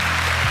out.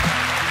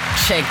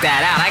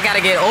 I gotta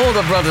get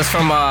older brothers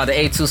from the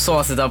A2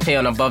 Sources up here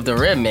on Above the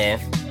Rim,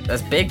 man.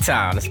 That's big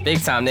time. That's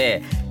big time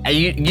there. And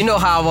you know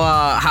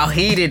how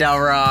heated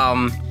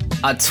our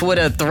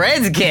Twitter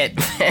threads get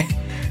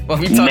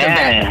when we talking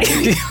about.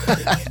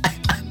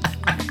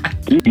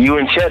 You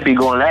and Chet be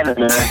going at it,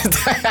 man.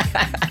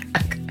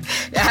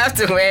 You have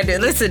to, man.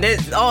 Listen,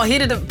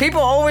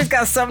 people always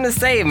got something to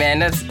say, man.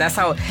 That's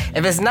how.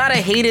 If it's not a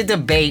heated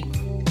debate,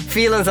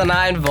 feelings are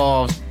not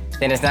involved,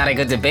 then it's not a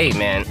good debate,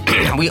 man.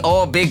 We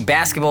all big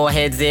basketball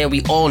heads there.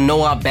 We all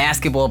know our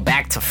basketball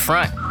back to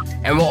front.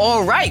 And we're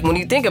all right when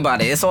you think about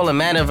it. It's all a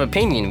matter of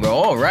opinion. We're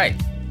all right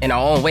in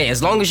our own way.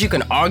 As long as you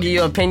can argue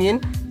your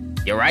opinion,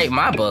 you're right in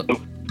my book.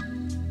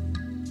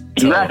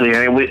 Exactly.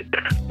 I mean,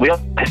 we all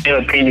have their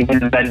opinion. We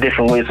just got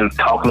different ways of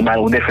talking about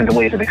it, with different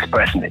ways of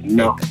expressing it, you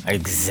know?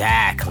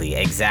 Exactly.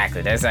 That's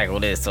exactly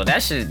what it is. So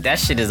that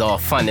shit is all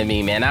fun to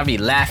me, man. I be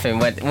laughing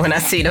when I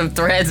see them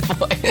threads,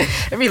 boy.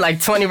 It be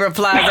like 20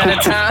 replies at a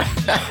time.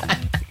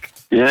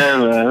 Yeah,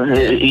 man.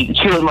 It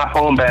kills my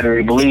phone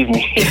battery, believe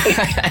me.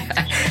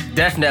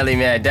 Definitely,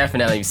 man.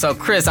 Definitely. So,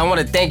 Chris, I want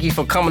to thank you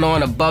for coming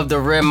on Above the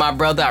Rim, my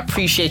brother. I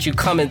appreciate you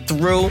coming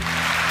through.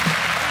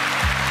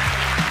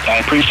 I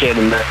appreciate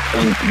it, man.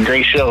 It was a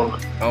great show.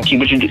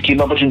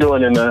 Keep up what you're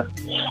doing, and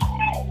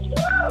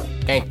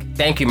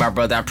Thank you, my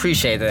brother. I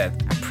appreciate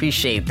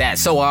that.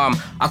 So,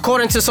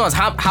 according to source,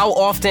 how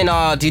often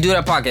do you do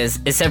that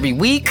podcast? It's every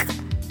week?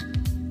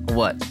 Or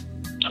what?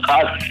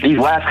 These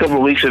last couple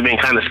of weeks have been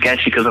kind of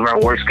sketchy because of our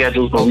work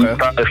schedules, but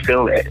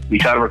we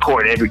try to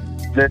record every.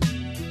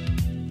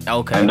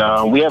 Okay.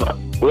 And we have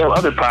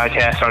other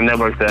podcasts on our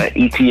network, the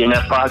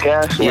ETNF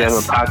podcast. Yes. We have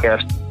a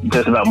podcast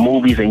just about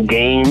movies and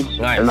games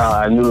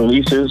and new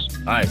releases.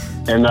 Nice.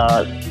 And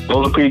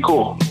those are pretty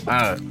cool.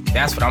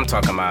 That's what I'm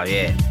talking about,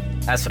 yeah.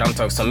 That's what I'm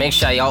talking. So make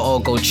sure y'all all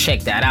go check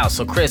that out.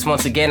 So Chris,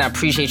 once again, I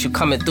appreciate you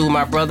coming through,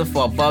 my brother,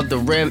 for Above the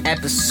Rim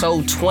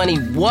episode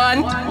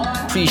 21.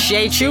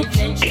 Appreciate you.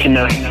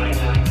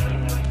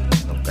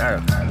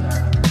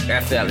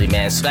 Definitely,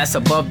 man. So that's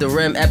Above the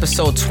Rim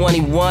episode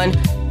 21,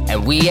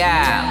 and we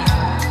out.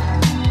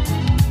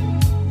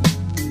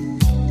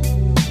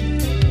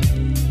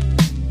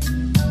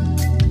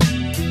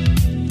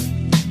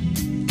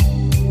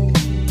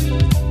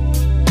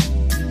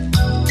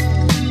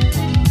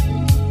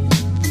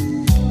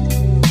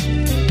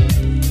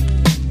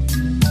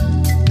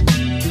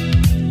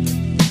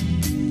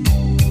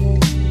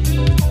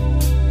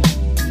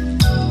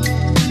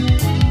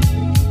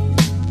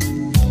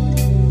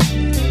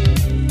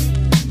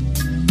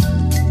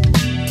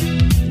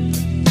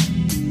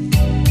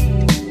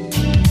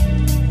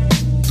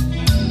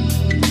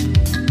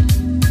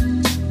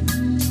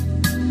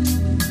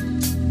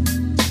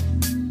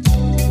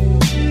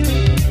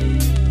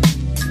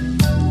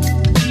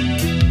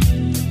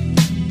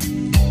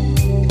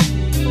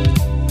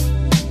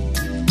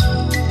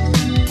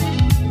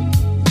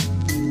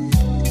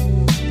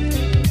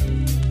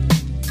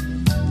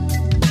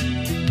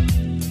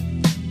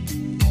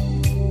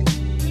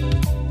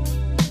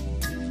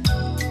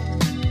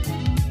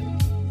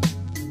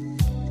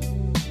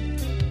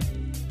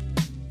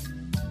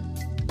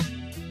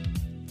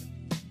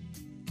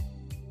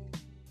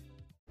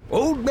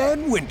 Old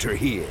Man Winter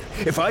here.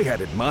 If I had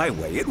it my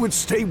way, it would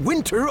stay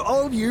winter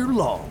all year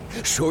long.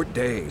 Short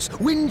days,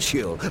 wind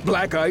chill,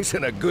 black ice,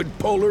 and a good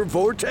polar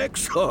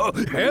vortex. Oh,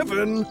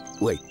 heaven!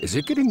 Wait, is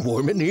it getting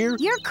warm in here?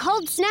 Your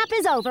cold snap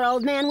is over,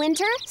 Old Man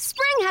Winter.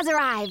 Spring has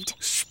arrived.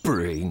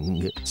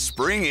 Spring.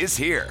 Spring is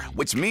here,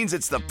 which means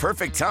it's the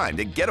perfect time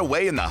to get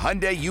away in the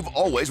Hyundai you've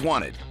always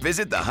wanted.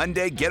 Visit the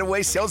Hyundai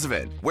Getaway Sales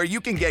Event, where you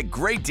can get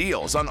great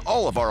deals on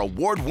all of our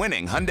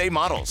award-winning Hyundai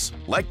models,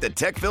 like the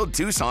tech-filled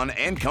Tucson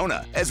and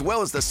Kona, as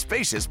well as the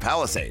spacious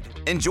Palisade.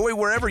 Enjoy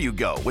wherever you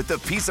go with the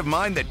peace of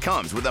mind that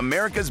comes with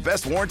America's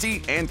best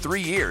warranty and 3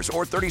 years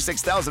or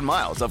 36,000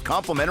 miles of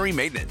complimentary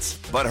maintenance.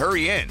 But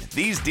hurry in,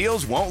 these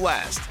deals won't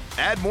last.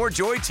 Add more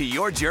joy to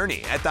your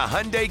journey at the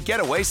Hyundai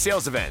Getaway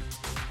Sales Event.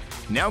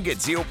 Now get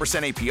 0%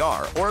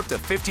 APR or up to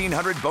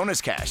 $1,500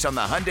 bonus cash on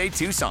the Hyundai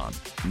Tucson.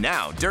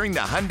 Now, during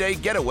the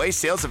Hyundai Getaway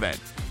Sales Event.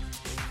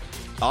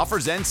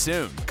 Offers end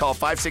soon. Call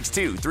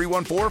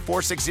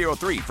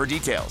 562-314-4603 for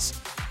details.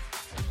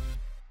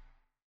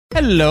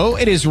 Hello,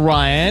 it is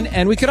Ryan,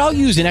 and we could all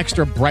use an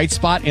extra bright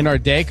spot in our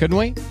day, couldn't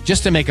we?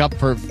 Just to make up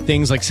for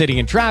things like sitting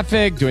in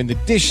traffic, doing the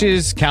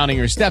dishes, counting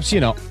your steps,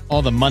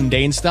 all the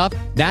mundane stuff.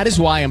 That is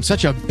why I'm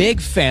such a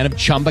big fan of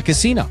Chumba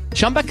Casino.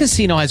 Chumba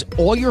Casino has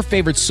all your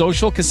favorite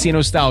social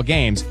casino-style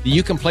games that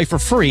you can play for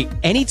free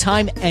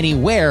anytime,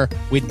 anywhere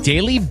with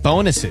daily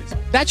bonuses.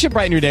 That should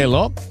brighten your day a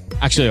little.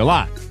 Actually, a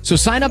lot. So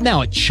sign up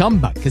now at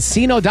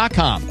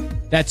ChumbaCasino.com.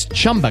 That's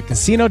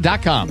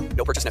ChumbaCasino.com.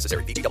 No purchase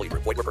necessary. VGW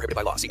Group. Void where prohibited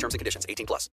by law. See terms and conditions. 18+.